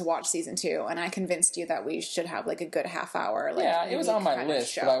hesitant to watch Season 2, and I convinced you that we should have, like, a good half hour. Like, yeah, it was on my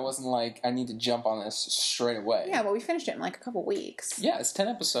list, but I wasn't like, I need to jump on this straight away. Yeah, but we finished it in, like, a couple weeks. Yeah, it's 10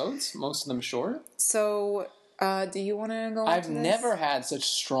 episodes, most of them short. So... do you want to go on I've to this? never had such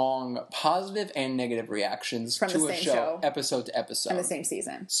strong positive and negative reactions to a show, episode to episode. In the same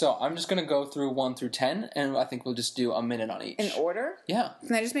season. So I'm just going to go through 1 through 10, and I think we'll just do a minute on each. In order? Yeah.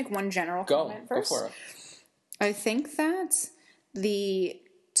 Can I just make one general comment first? Go for it. I think that the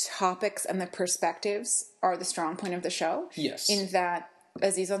topics and the perspectives are the strong point of the show. Yes. In that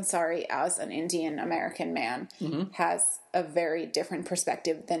Aziz Ansari, as an Indian American man, has a very different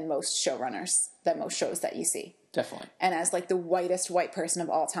perspective than most showrunners, than most shows that you see. Definitely. And as like the whitest white person of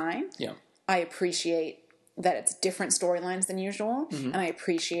all time, I appreciate that it's different storylines than usual, and I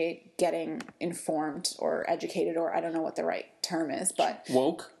appreciate getting informed or educated, or I don't know what the right term is, but...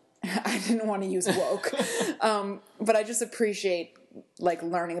 Woke? I didn't want to use woke. But I just appreciate like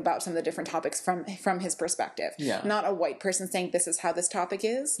learning about some of the different topics from his perspective. Yeah. Not a white person saying this is how this topic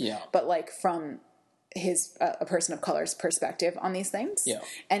is, but like from his a person of color's perspective on these things. Yeah.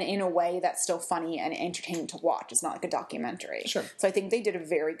 And in a way that's still funny and entertaining to watch. It's not like a documentary. Sure. So I think they did a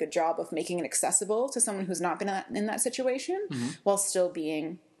very good job of making it accessible to someone who's not been in that situation while still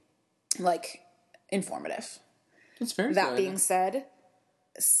being like informative. It's very That good. being said,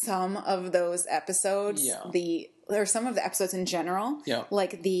 some of those episodes, or some of the episodes in general,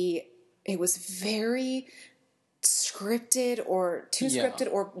 like it was very scripted or too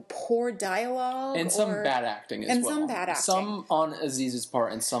scripted or poor dialogue. And some bad acting as well. And some bad acting. Some on Aziz's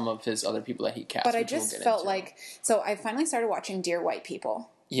part and some of his other people that he cast. But I just felt like, so I finally started watching Dear White People.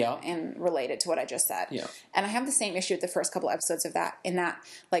 Yeah. And related to what I just said. Yeah. And I have the same issue with the first couple episodes of that, in that,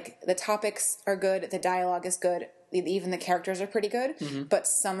 like, the topics are good, the dialogue is good, even the characters are pretty good, but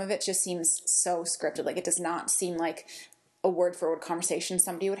some of it just seems so scripted. Like, it does not seem like a word-for-word conversation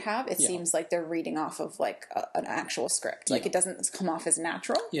somebody would have. It seems like they're reading off of, like, an actual script. Like, it doesn't come off as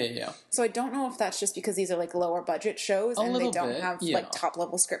natural. Yeah. So I don't know if that's just because these are, like, lower-budget shows and they don't have, like,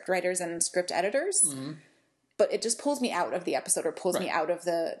 top-level script writers and script editors. But it just pulls me out of the episode or pulls me out of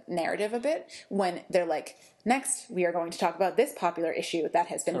the narrative a bit when they're like, next, we are going to talk about this popular issue that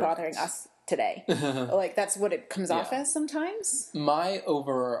has been bothering us today. Like, that's what it comes off as sometimes. My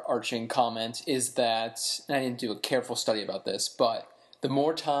overarching comment is that, and I didn't do a careful study about this, but the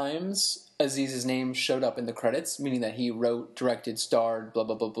more times Aziz's name showed up in the credits, meaning that he wrote, directed, starred, blah,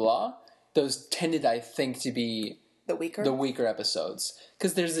 blah, blah, blah, those tended, I think, to be... The weaker episodes.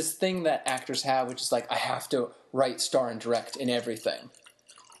 Because there's this thing that actors have, which is like, I have to write, star, and direct in everything.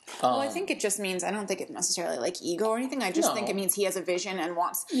 Well, I think it just means, I don't think it's necessarily like ego or anything. I just think it means he has a vision and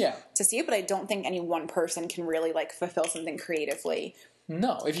wants to see it, but I don't think any one person can really like fulfill something creatively.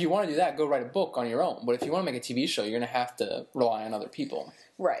 No, if you want to do that, go write a book on your own. But if you want to make a TV show, you're going to have to rely on other people.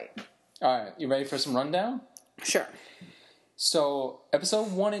 Right. All right, you ready for some rundown? Sure. So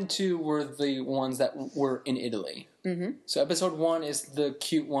episode 1 and 2 were the ones that were in Italy. Mm-hmm. So episode 1 is the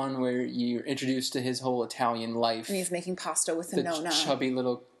cute one where you're introduced to his whole Italian life. And he's making pasta with the Nona. chubby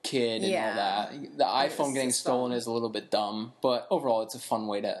little kid and all that. The iPhone getting stolen is a little bit dumb, but overall it's a fun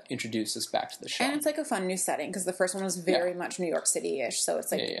way to introduce us back to the show. And it's like a fun new setting because the first one was very much New York City-ish, so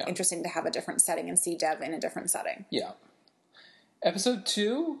it's like interesting to have a different setting and see Dev in a different setting. Yeah. Episode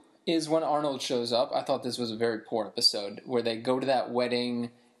 2 is when Arnold shows up. I thought this was a very poor episode where they go to that wedding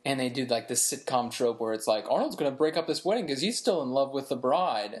and they do like this sitcom trope where it's like Arnold's going to break up this wedding because he's still in love with the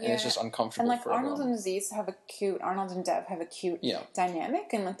bride, and it's just uncomfortable. And like for Arnold everyone. Arnold and Dev have a cute dynamic,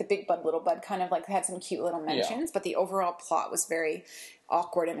 and like the Big Bud Little Bud kind of like had some cute little mentions, but the overall plot was very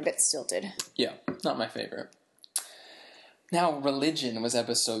awkward and a bit stilted. Yeah, not my favorite. Now, Religion was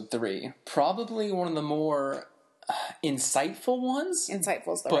episode 3, probably one of the more insightful ones.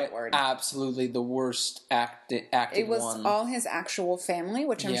 Insightful is the but right word. Absolutely the worst acted It was one. all his actual family,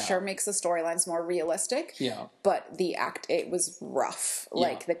 which I'm sure makes the storylines more realistic. Yeah. But it was rough.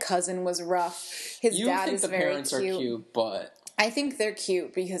 Like the cousin was rough. His dad is very cute. You think the parents are cute, but I think they're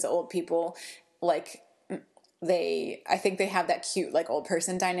cute because old people like I think they have that cute like old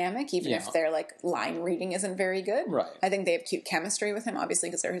person dynamic, even if their like line reading isn't very good. Right. I think they have cute chemistry with him, obviously,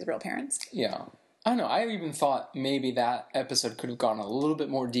 because they're his real parents. Yeah. I don't know. I even thought maybe that episode could have gone a little bit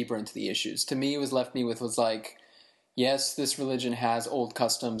more deeper into the issues. To me, was like, yes, this religion has old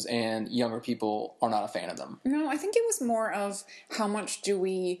customs and younger people are not a fan of them. No, I think it was more of how much do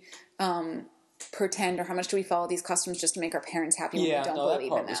we pretend or how much do we follow these customs just to make our parents happy when we don't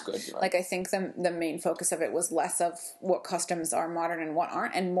believe in them. Good, right. Like I think the main focus of it was less of what customs are modern and what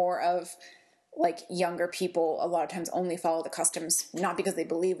aren't, and more of like younger people a lot of times only follow the customs not because they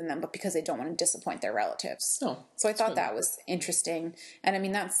believe in them but because they don't want to disappoint their relatives. Oh, so I thought that was interesting, and I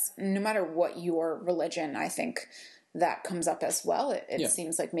mean that's no matter what your religion, I think that comes up as well. It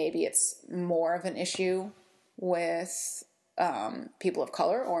seems like maybe it's more of an issue with people of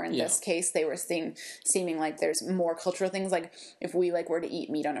color, or in this case they were seeming like there's more cultural things, like if we like were to eat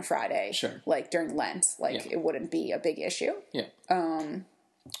meat on a Friday like during Lent, like it wouldn't be a big issue.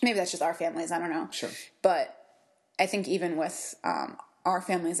 Maybe that's just our families, I don't know. Sure. But I think even with our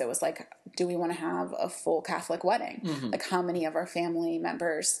families, it was like, do we want to have a full Catholic wedding? Mm-hmm. Like how many of our family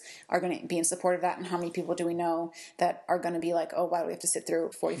members are going to be in support of that, and how many people do we know that are going to be like, oh, why do we have to sit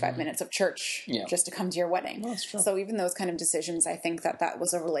through 45 minutes of church just to come to your wedding? Well, that's true. So even those kind of decisions, I think that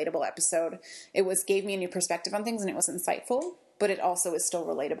was a relatable episode. It gave me a new perspective on things, and it was insightful. But it also is still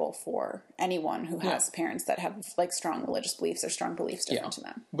relatable for anyone who has parents that have like strong religious beliefs or strong beliefs different to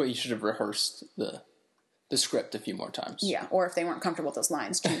them. But you should have rehearsed the script a few more times. Yeah, or if they weren't comfortable with those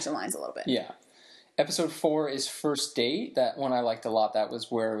lines, change the lines a little bit. Yeah. Episode 4 is First Date. That one I liked a lot. That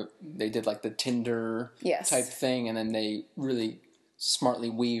was where they did like the Tinder type thing, and then they really smartly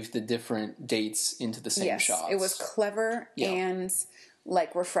weaved the different dates into the same shots. It was clever and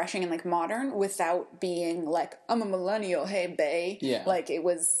like refreshing and like modern without being like, I'm a millennial, hey bae. Yeah. Like it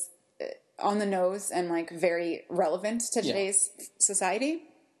was on the nose and like very relevant to today's society,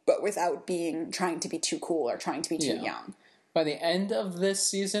 but without trying to be too cool or trying to be too young. By the end of this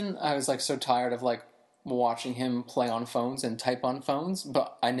season, I was like so tired of like watching him play on phones and type on phones,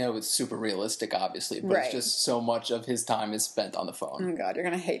 but I know it's super realistic, obviously, but it's just so much of his time is spent on the phone. Oh my god, you're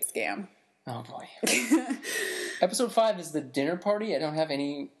gonna hate Scam. Oh boy. Episode 5 is the dinner party. I don't have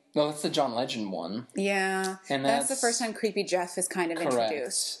any... No, it's the John Legend one. Yeah. And that's the first time Creepy Jeff is kind of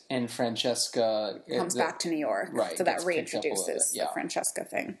introduced. And Francesca... comes back to New York. Right. So that reintroduces the Francesca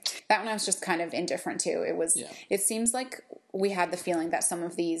thing. That one I was just kind of indifferent to. It seems like we had the feeling that some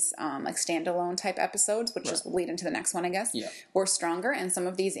of these like standalone type episodes, which just lead into the next one, I guess, were stronger. And some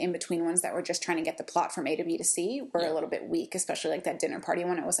of these in-between ones that were just trying to get the plot from A to B to C were a little bit weak, especially like that dinner party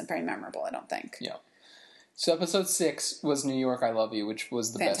one. It wasn't very memorable, I don't think. Yeah. So episode 6 was New York, I Love You, which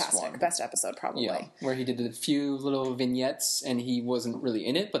was the best one. Best episode, probably. Yeah, where he did a few little vignettes, and he wasn't really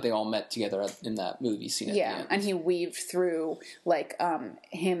in it, but they all met together in that movie scene at the end. And he weaved through, like,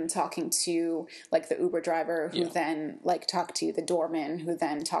 him talking to, like, the Uber driver, who then, like, talked to the doorman, who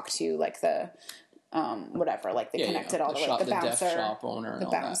then talked to, like, the... whatever, like they connected all the way. The bouncer, deaf shop owner, and the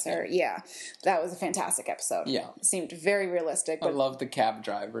bouncer. That was a fantastic episode. Yeah, it seemed very realistic. But I loved the cab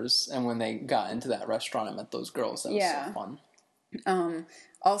drivers, and when they got into that restaurant and met those girls, that was so fun.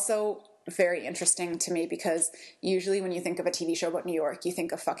 Also, very interesting to me because usually when you think of a TV show about New York, you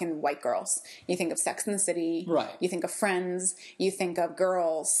think of fucking white girls. You think of Sex and the City. Right. You think of Friends. You think of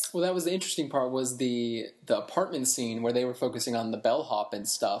girls. Well, that was the interesting part. Was the apartment scene where they were focusing on the bellhop and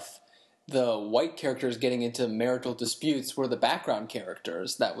stuff. the white characters getting into marital disputes were the background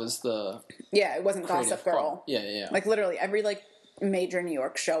characters. That was the it wasn't Gossip Girl. fun. Yeah. Like literally every like major New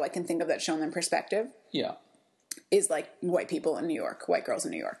York show I can think of that's shown in perspective. Yeah. Is like white people in New York, white girls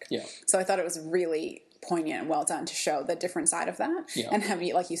in New York. Yeah. So I thought it was really poignant and well done to show the different side of that. Yeah. And have,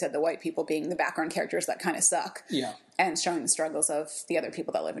 like you said, the white people being the background characters that kind of suck. Yeah. And showing the struggles of the other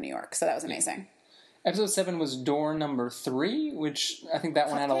people that live in New York. So that was amazing. Episode 7 was door number 3, which I think that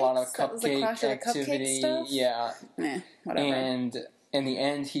one had a lot of cupcake activity. Stuff? Yeah. Whatever. And in the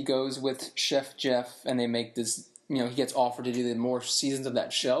end, he goes with Chef Jeff, and they make this, he gets offered to do the more seasons of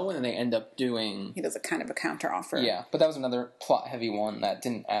that show, and then they end up doing... He does a kind of a counter offer. Yeah, but that was another plot-heavy one that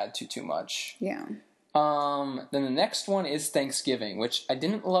didn't add too much. Yeah. Then the next one is Thanksgiving, which I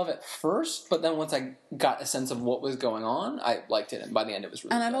didn't love at first, but then once I got a sense of what was going on, I liked it, and by the end it was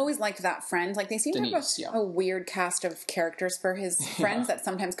really And good. I've always liked that friend. Like, they seem Denise, to have a weird cast of characters for his friends that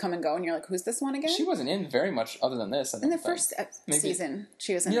sometimes come and go, and you're like, who's this one again? She wasn't in very much other than this. In the first season,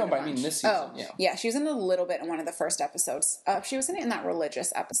 she was in but I mean this season, yeah, she was in a little bit in one of the first episodes. She was in that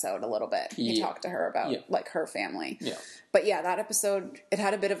religious episode a little bit. He talked to her about, like, her family. Yeah. But yeah, that episode, it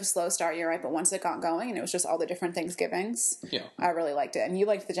had a bit of a slow start, you're right, but once it got going, and it was just all the different Thanksgivings, I really liked it. And you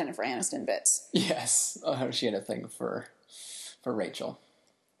liked the Jennifer Aniston bits. Yes. She had a thing for Rachel.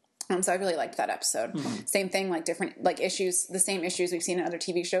 So I really liked that episode. Same thing, like different like issues, the same issues we've seen in other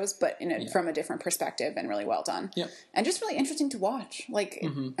TV shows, but from a different perspective, and really well done. Yeah. And just really interesting to watch. Like,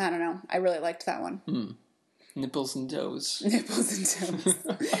 I don't know. I really liked that one. Nipples and toes. Nipples and toes.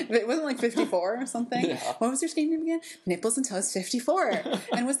 It wasn't like 54 or something. Yeah. What was your screen name again? Nipples and toes 54.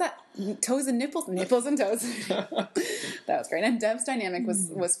 And was that toes and nipples? Nipples and toes. That was great. And Dev's dynamic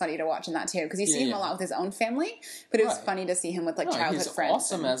was funny to watch in that too, because you see him a lot with his own family, but it was funny to see him with like childhood friends.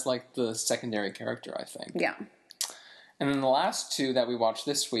 He's awesome as like the secondary character, I think. Yeah. And then the last two that we watched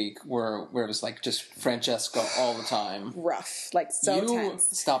this week were where it was like just Francesca all the time. Rough, like so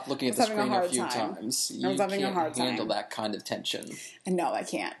tense. Stop looking at the screen a few times. I was having a hard time. You can't handle that kind of tension. No, I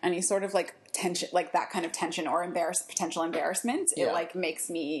can't. Any sort of like tension, like that kind of tension or potential embarrassment, it like makes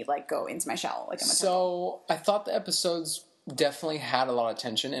me like go into my shell. Like I thought the episodes definitely had a lot of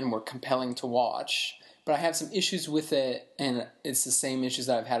tension and were compelling to watch. But I have some issues with it, and it's the same issues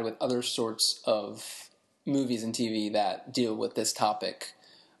that I've had with other sorts of movies and TV that deal with this topic,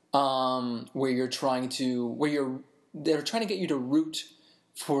 where they're trying to get you to root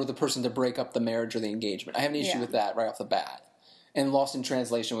for the person to break up the marriage or the engagement. I have an issue with that right off the bat. And Lost in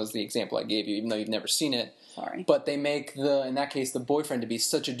Translation was the example I gave you, even though you've never seen it. Sorry. But they make in that case, the boyfriend to be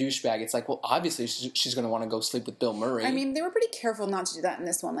such a douchebag. It's like, well, obviously she's going to want to go sleep with Bill Murray. I mean, they were pretty careful not to do that in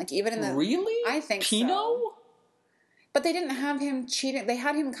this one. Like, even in the... Really? I think Pino? So. But they didn't have him cheating. They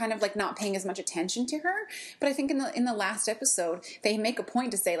had him kind of like not paying as much attention to her. But I think in the last episode, they make a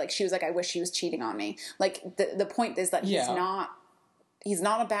point to say like she was like, I wish he was cheating on me. Like the point is that he's not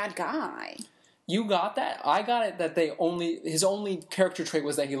a bad guy. You got that? I got it that his only character trait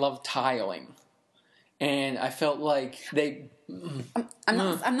was that he loved tiling. And I felt like I'm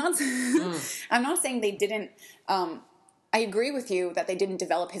not saying they didn't. I agree with you that they didn't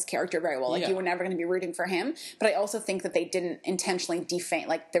develop his character very well. Like, you were never going to be rooting for him. But I also think that they didn't intentionally defame,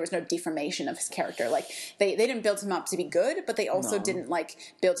 like, there was no defamation of his character. Like, they didn't build him up to be good, but they also didn't, like,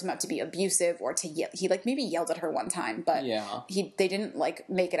 build him up to be abusive or to yell. He, like, maybe yelled at her one time, but they didn't, like,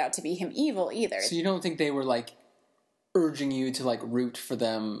 make it out to be him evil either. So you don't think they were, like, urging you to, like, root for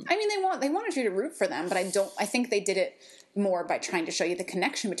them? I mean, they wanted you to root for them, but I think they did it more by trying to show you the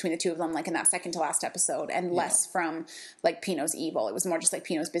connection between the two of them, like in that second to last episode, and less from like Pino's evil. It was more just like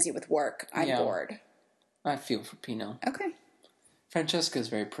Pino's busy with work. I'm bored. I feel for Pino. Okay. Francesca's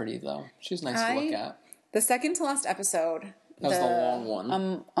very pretty though. She's nice to look at. The second to last episode. That was the long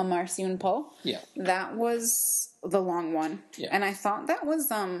one. Amarcion Poe. Yeah. That was the long one. Yeah. And I thought that was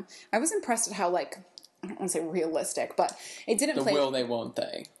I was impressed at how like, I don't want to say realistic, but it didn't play... The will they, won't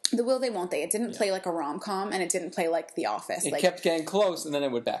they. The will they, won't they. It didn't play like a rom-com, and it didn't play like The Office. It kept getting close, and then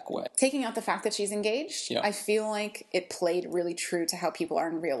it would back away. Taking out the fact that she's engaged, I feel like it played really true to how people are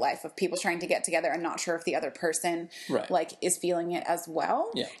in real life, of people trying to get together and not sure if the other person like is feeling it as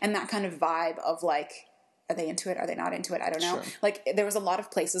well. Yeah. And that kind of vibe of like, are they into it? Are they not into it? I don't know. Sure. Like, there was a lot of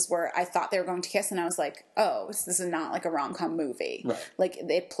places where I thought they were going to kiss, and I was like, oh, this is not like a rom-com movie. Right. Like,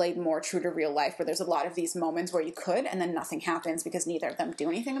 it played more true to real life, where there's a lot of these moments where you could, and then nothing happens because neither of them do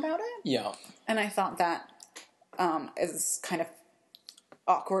anything about it. Yeah. And I thought that is kind of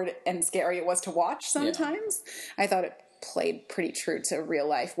awkward and scary it was to watch sometimes. I thought it played pretty true to real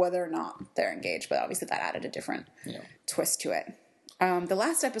life, whether or not they're engaged, but obviously that added a different twist to it. The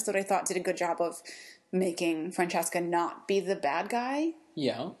last episode I thought did a good job of making Francesca not be the bad guy.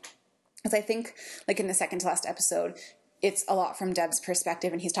 Yeah. Because I think, like, in the second to last episode, it's a lot from Dev's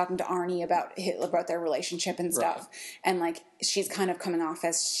perspective, and he's talking to Arnie about their relationship and stuff. Right. And, like, she's kind of coming off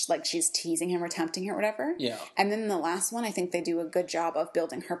as, like, she's teasing him or tempting him or whatever. Yeah. And then in the last one, I think they do a good job of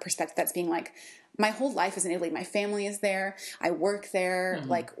building her perspective. That's being like, my whole life is in Italy. My family is there. I work there. Mm-hmm.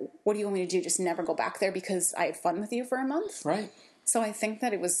 Like, what do you want me to do? Just never go back there because I had fun with you for a month? Right. So I think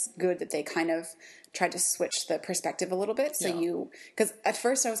that it was good that they kind of tried to switch the perspective a little bit. So because at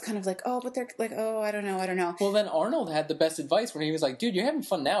first I was kind of like, oh, but they're like, oh, I don't know. Well, then Arnold had the best advice when he was like, dude, you're having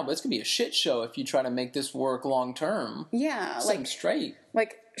fun now, but it's going to be a shit show if you try to make this work long term. Yeah. Set him straight.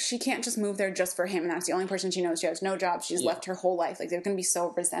 Like, she can't just move there just for him, and that's the only person she knows. She has no job. She's left her whole life. Like, they're going to be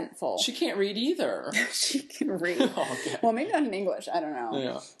so resentful. She can't read either. She can read. Okay. Well, maybe not in English. I don't know.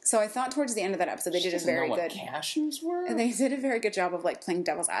 Yeah. So I thought towards the end of that episode, they did a very good. Cashews were? They did a very good job of, like, playing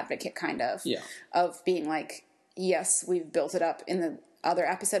devil's advocate, kind of. Yeah. Of being like, yes, we've built it up in the other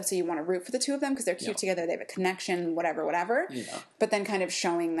episodes, so you want to root for the two of them because they're cute together. They have a connection, whatever. Yeah. But then kind of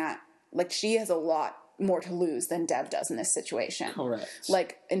showing that, like, she has a lot more to lose than Dev does in this situation. Correct.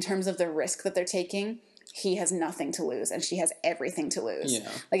 Like, in terms of the risk that they're taking, he has nothing to lose, and she has everything to lose.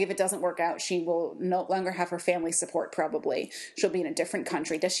 Yeah. Like, if it doesn't work out, she will no longer have her family support, probably. She'll be in a different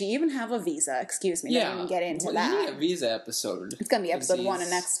country. Does she even have a visa? Excuse me. Yeah. They didn't even get into that. You need a visa episode. It's going to be episode 1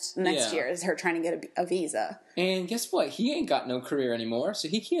 and next year is her trying to get a visa. And guess what? He ain't got no career anymore, so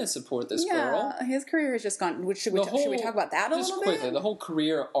he can't support this girl. Yeah, his career has just gone... Should we talk about that a little bit? Just quickly, the whole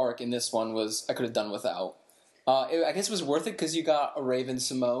career arc in this one was... I could have done without. I guess it was worth it because you got a Raven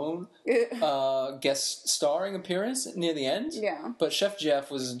Simone guest starring appearance near the end. Yeah. But Chef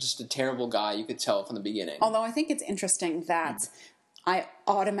Jeff was just a terrible guy, you could tell from the beginning. Although I think it's interesting that I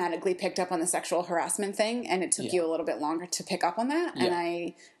automatically picked up on the sexual harassment thing, and it took you a little bit longer to pick up on that. Yeah. And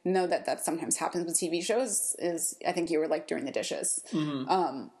I know that sometimes happens with TV shows, I think you were like doing the dishes.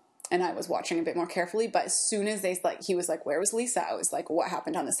 Mm-hmm. And I was watching a bit more carefully, but as soon as he was like, where was Lisa? I was like, what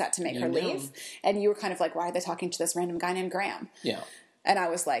happened on the set to make her leave? And you were kind of like, why are they talking to this random guy named Graham? Yeah. And I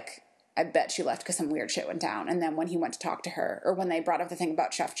was like, I bet she left because some weird shit went down. And then when he went to talk to her, or when they brought up the thing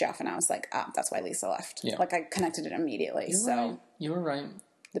about Chef Jeff, and I was like, that's why Lisa left. Yeah. Like, I connected it immediately. You were right.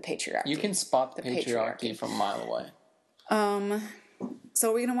 The patriarchy. You can spot the patriarchy from a mile away. So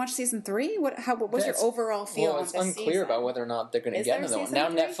are we going to watch season 3? What's your overall feel on this season? It's unclear about whether or not they're going to get another one. Now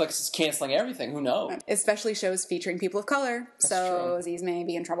 3? Netflix is canceling everything. Who knows? Especially shows featuring people of color. That's so true. These may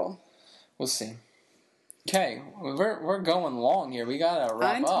be in trouble. We'll see. Okay, we're going long here. We got to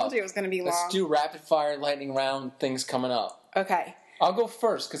wrap up. I told you it was going to be long. Let's do rapid fire lightning round things coming up. Okay. I'll go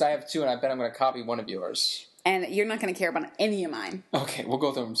first because I have 2 and I bet I'm going to copy one of yours. And you're not going to care about any of mine. Okay, we'll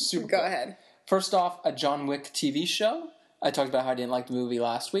go through them super quick. Go ahead. First off, a John Wick TV show. I talked about how I didn't like the movie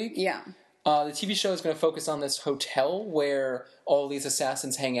last week. Yeah. The TV show is going to focus on this hotel where all these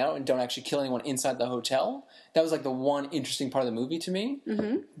assassins hang out and don't actually kill anyone inside the hotel. That was like the one interesting part of the movie to me.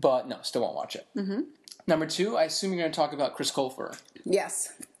 Mm-hmm. But no, still won't watch it. Mm-hmm. Number 2, I assume you're going to talk about Chris Colfer.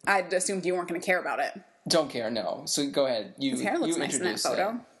 Yes. I assumed you weren't going to care about it. Don't care, no. So go ahead. His hair looks nice in that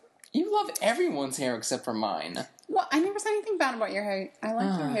photo. You love everyone's hair except for mine. Well, I never said anything bad about your hair. I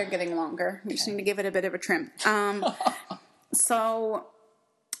like your hair getting longer. You just need to give it a bit of a trim. So,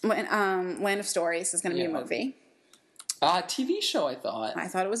 Land of Stories is going to be a movie. TV show, I thought. I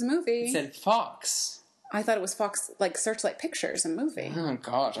thought it was a movie. It said Fox. I thought it was Fox, like Searchlight Pictures, a movie. Oh,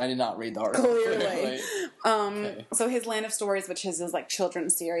 gosh. I did not read the article. Clearly. Okay. So his Land of Stories, which is his, like,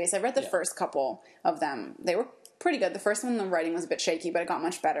 children's series. I read the first couple of them. They were pretty good. The first one, the writing was a bit shaky, but it got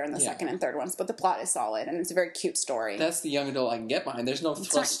much better in the second and third ones. But the plot is solid, and it's a very cute story. That's the young adult I can get behind. There's no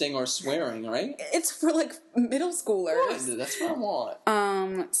thrusting or swearing, right? It's for, like, middle schoolers. Good. That's what I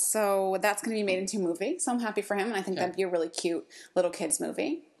want. So that's going to be made into a movie, so I'm happy for him, and I think that'd be a really cute little kids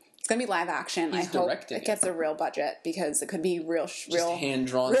movie. It's going to be live action. I hope it gets a real budget, because it could be real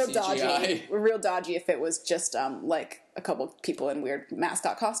hand-drawn real CGI. Real dodgy if it was just, like, a couple people in weird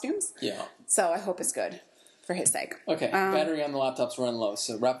mascot costumes. Yeah. So I hope it's good. For his sake. Okay, battery on the laptop's running low,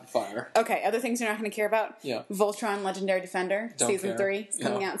 so rapid fire. Okay, other things you're not going to care about? Yeah. Voltron Legendary Defender, Season 3 is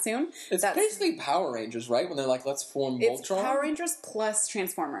coming out soon. It's basically Power Rangers, right? When they're like, let's form Voltron? It's Power Rangers plus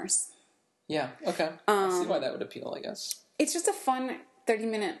Transformers. Yeah, okay. I see why that would appeal, I guess. It's just a fun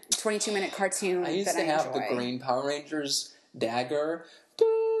 30-minute, 22-minute cartoon I used to have the green Power Rangers dagger.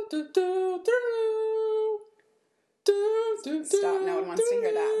 Stop, no one wants to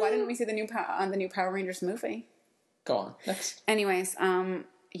hear that. Why didn't we see the new Power Rangers movie? Go on, next. Anyways,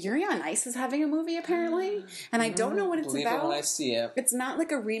 Yuri on Ice is having a movie, apparently. And I don't know what it's Believe about. it when I see it. It's not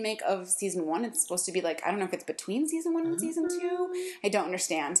like a remake of season 1. It's supposed to be like, I don't know if it's between season 1 and season 2. I don't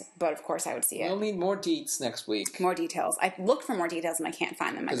understand, but of course I would see it. We'll need more deets next week. More details. I looked for more details and I can't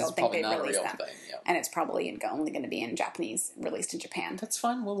find them. I don't think they released them. Thing, and it's probably only going to be in Japanese, released in Japan. That's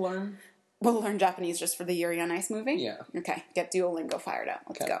fine. We'll learn. We'll learn Japanese just for the Yuri on Ice movie? Yeah. Okay. Get Duolingo fired up.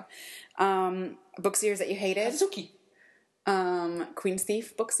 Let's go. Book series that you hated. Hazuki. Queen's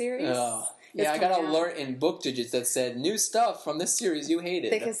Thief book series. Yeah, I got an alert in Book Digits that said, new stuff from this series you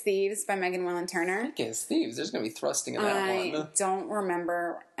hated. Thick as Thieves by Megan Willen Turner. Thick as Thieves. There's going to be thrusting in that one. I don't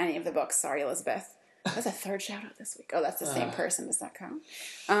remember any of the books. Sorry, Elizabeth. That's a third shout out this week. Oh, that's the same person. Does that count?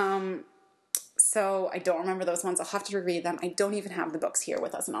 So I don't remember those ones. I'll have to reread them. I don't even have the books here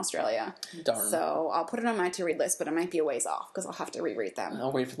with us in Australia. Darn. So I'll put it on my to-read list, but it might be a ways off because I'll have to reread them.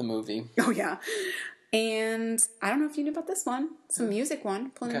 I'll wait for the movie. Oh, yeah. And I don't know if you knew about this one. It's a music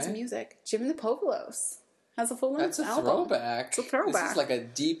one. Pulling into music. Jim and the Povolos has a full-length album. That's a throwback. It's a throwback. This is like a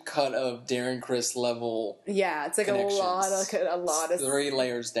deep cut of Darren Criss level. Yeah, it's like a lot of 3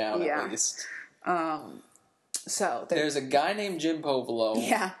 layers down at least. So there's a guy named Jim Povolo.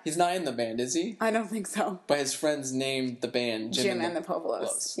 Yeah. He's not in the band, is he? I don't think so. But his friends named the band Jim and the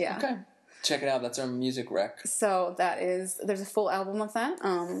Povolos. Yeah. Okay. Check it out. That's our music rec. So there's a full album of that.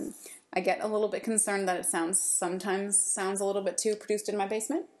 I get a little bit concerned that it sometimes sounds a little bit too produced in my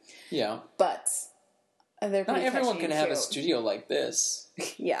basement. Yeah. But they're not everyone can have cute. a studio like this.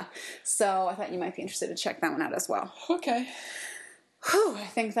 Yeah. So I thought you might be interested to check that one out as well. Okay. Whew, I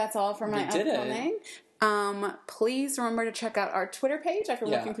think that's all for my upcoming. Please remember to check out our Twitter page. I've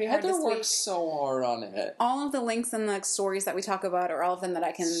been working pretty hard this week. Heather works so hard on it. All of the links and the stories that we talk about, or all of them that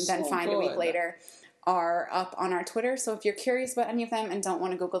I can then find a week later, are up on our Twitter. So if you're curious about any of them and don't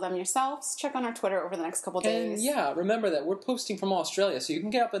want to Google them yourselves, check on our Twitter over the next couple days. And yeah, remember that we're posting from Australia, so you can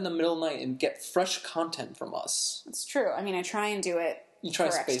get up in the middle of the night and get fresh content from us. It's true. I mean, I try and do it. You try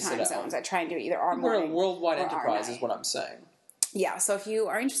to correct space time it out. zones. I try and do it either our morning. We're a worldwide or enterprise, our is what I'm saying. Yeah, so if you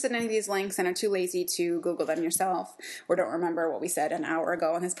are interested in any of these links and are too lazy to Google them yourself, or don't remember what we said an hour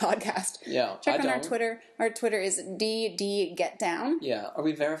ago on this podcast, check on our Twitter. Our Twitter is ddgetdown. Yeah, are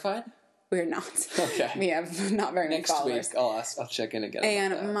we verified? We're not. Okay. We have not very many followers. Next week, I'll check in again.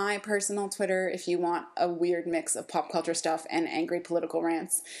 And my personal Twitter, if you want a weird mix of pop culture stuff and angry political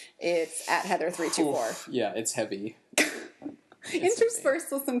rants, it's at Heather324. Yeah, it's heavy.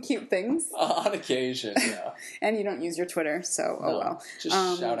 Interspersed with some cute things. On occasion, yeah. And you don't use your Twitter, so oh well.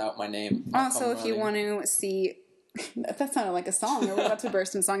 Just shout out my name. Also, if you want to see... That sounded like a song. Are we about to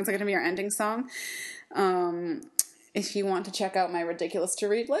burst in song? Is it going to be our ending song? If you want to check out my ridiculous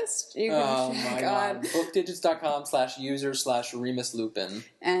to-read list, you can check on... bookdigits.com/user/Remus Lupin.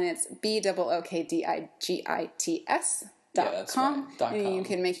 And it's BOOKDIGITS. .com. Right. And you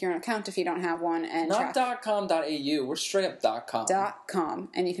can make your own account if you don't have one. And not .com.au. We're straight up .com. .com.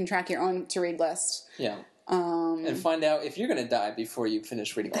 And you can track your own to-read list. Yeah. And find out if you're going to die before you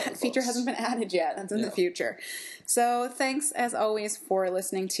finish reading all the books. That feature hasn't been added yet. That's in the future. So thanks, as always, for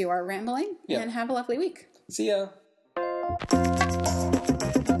listening to our rambling. And have a lovely week. See ya.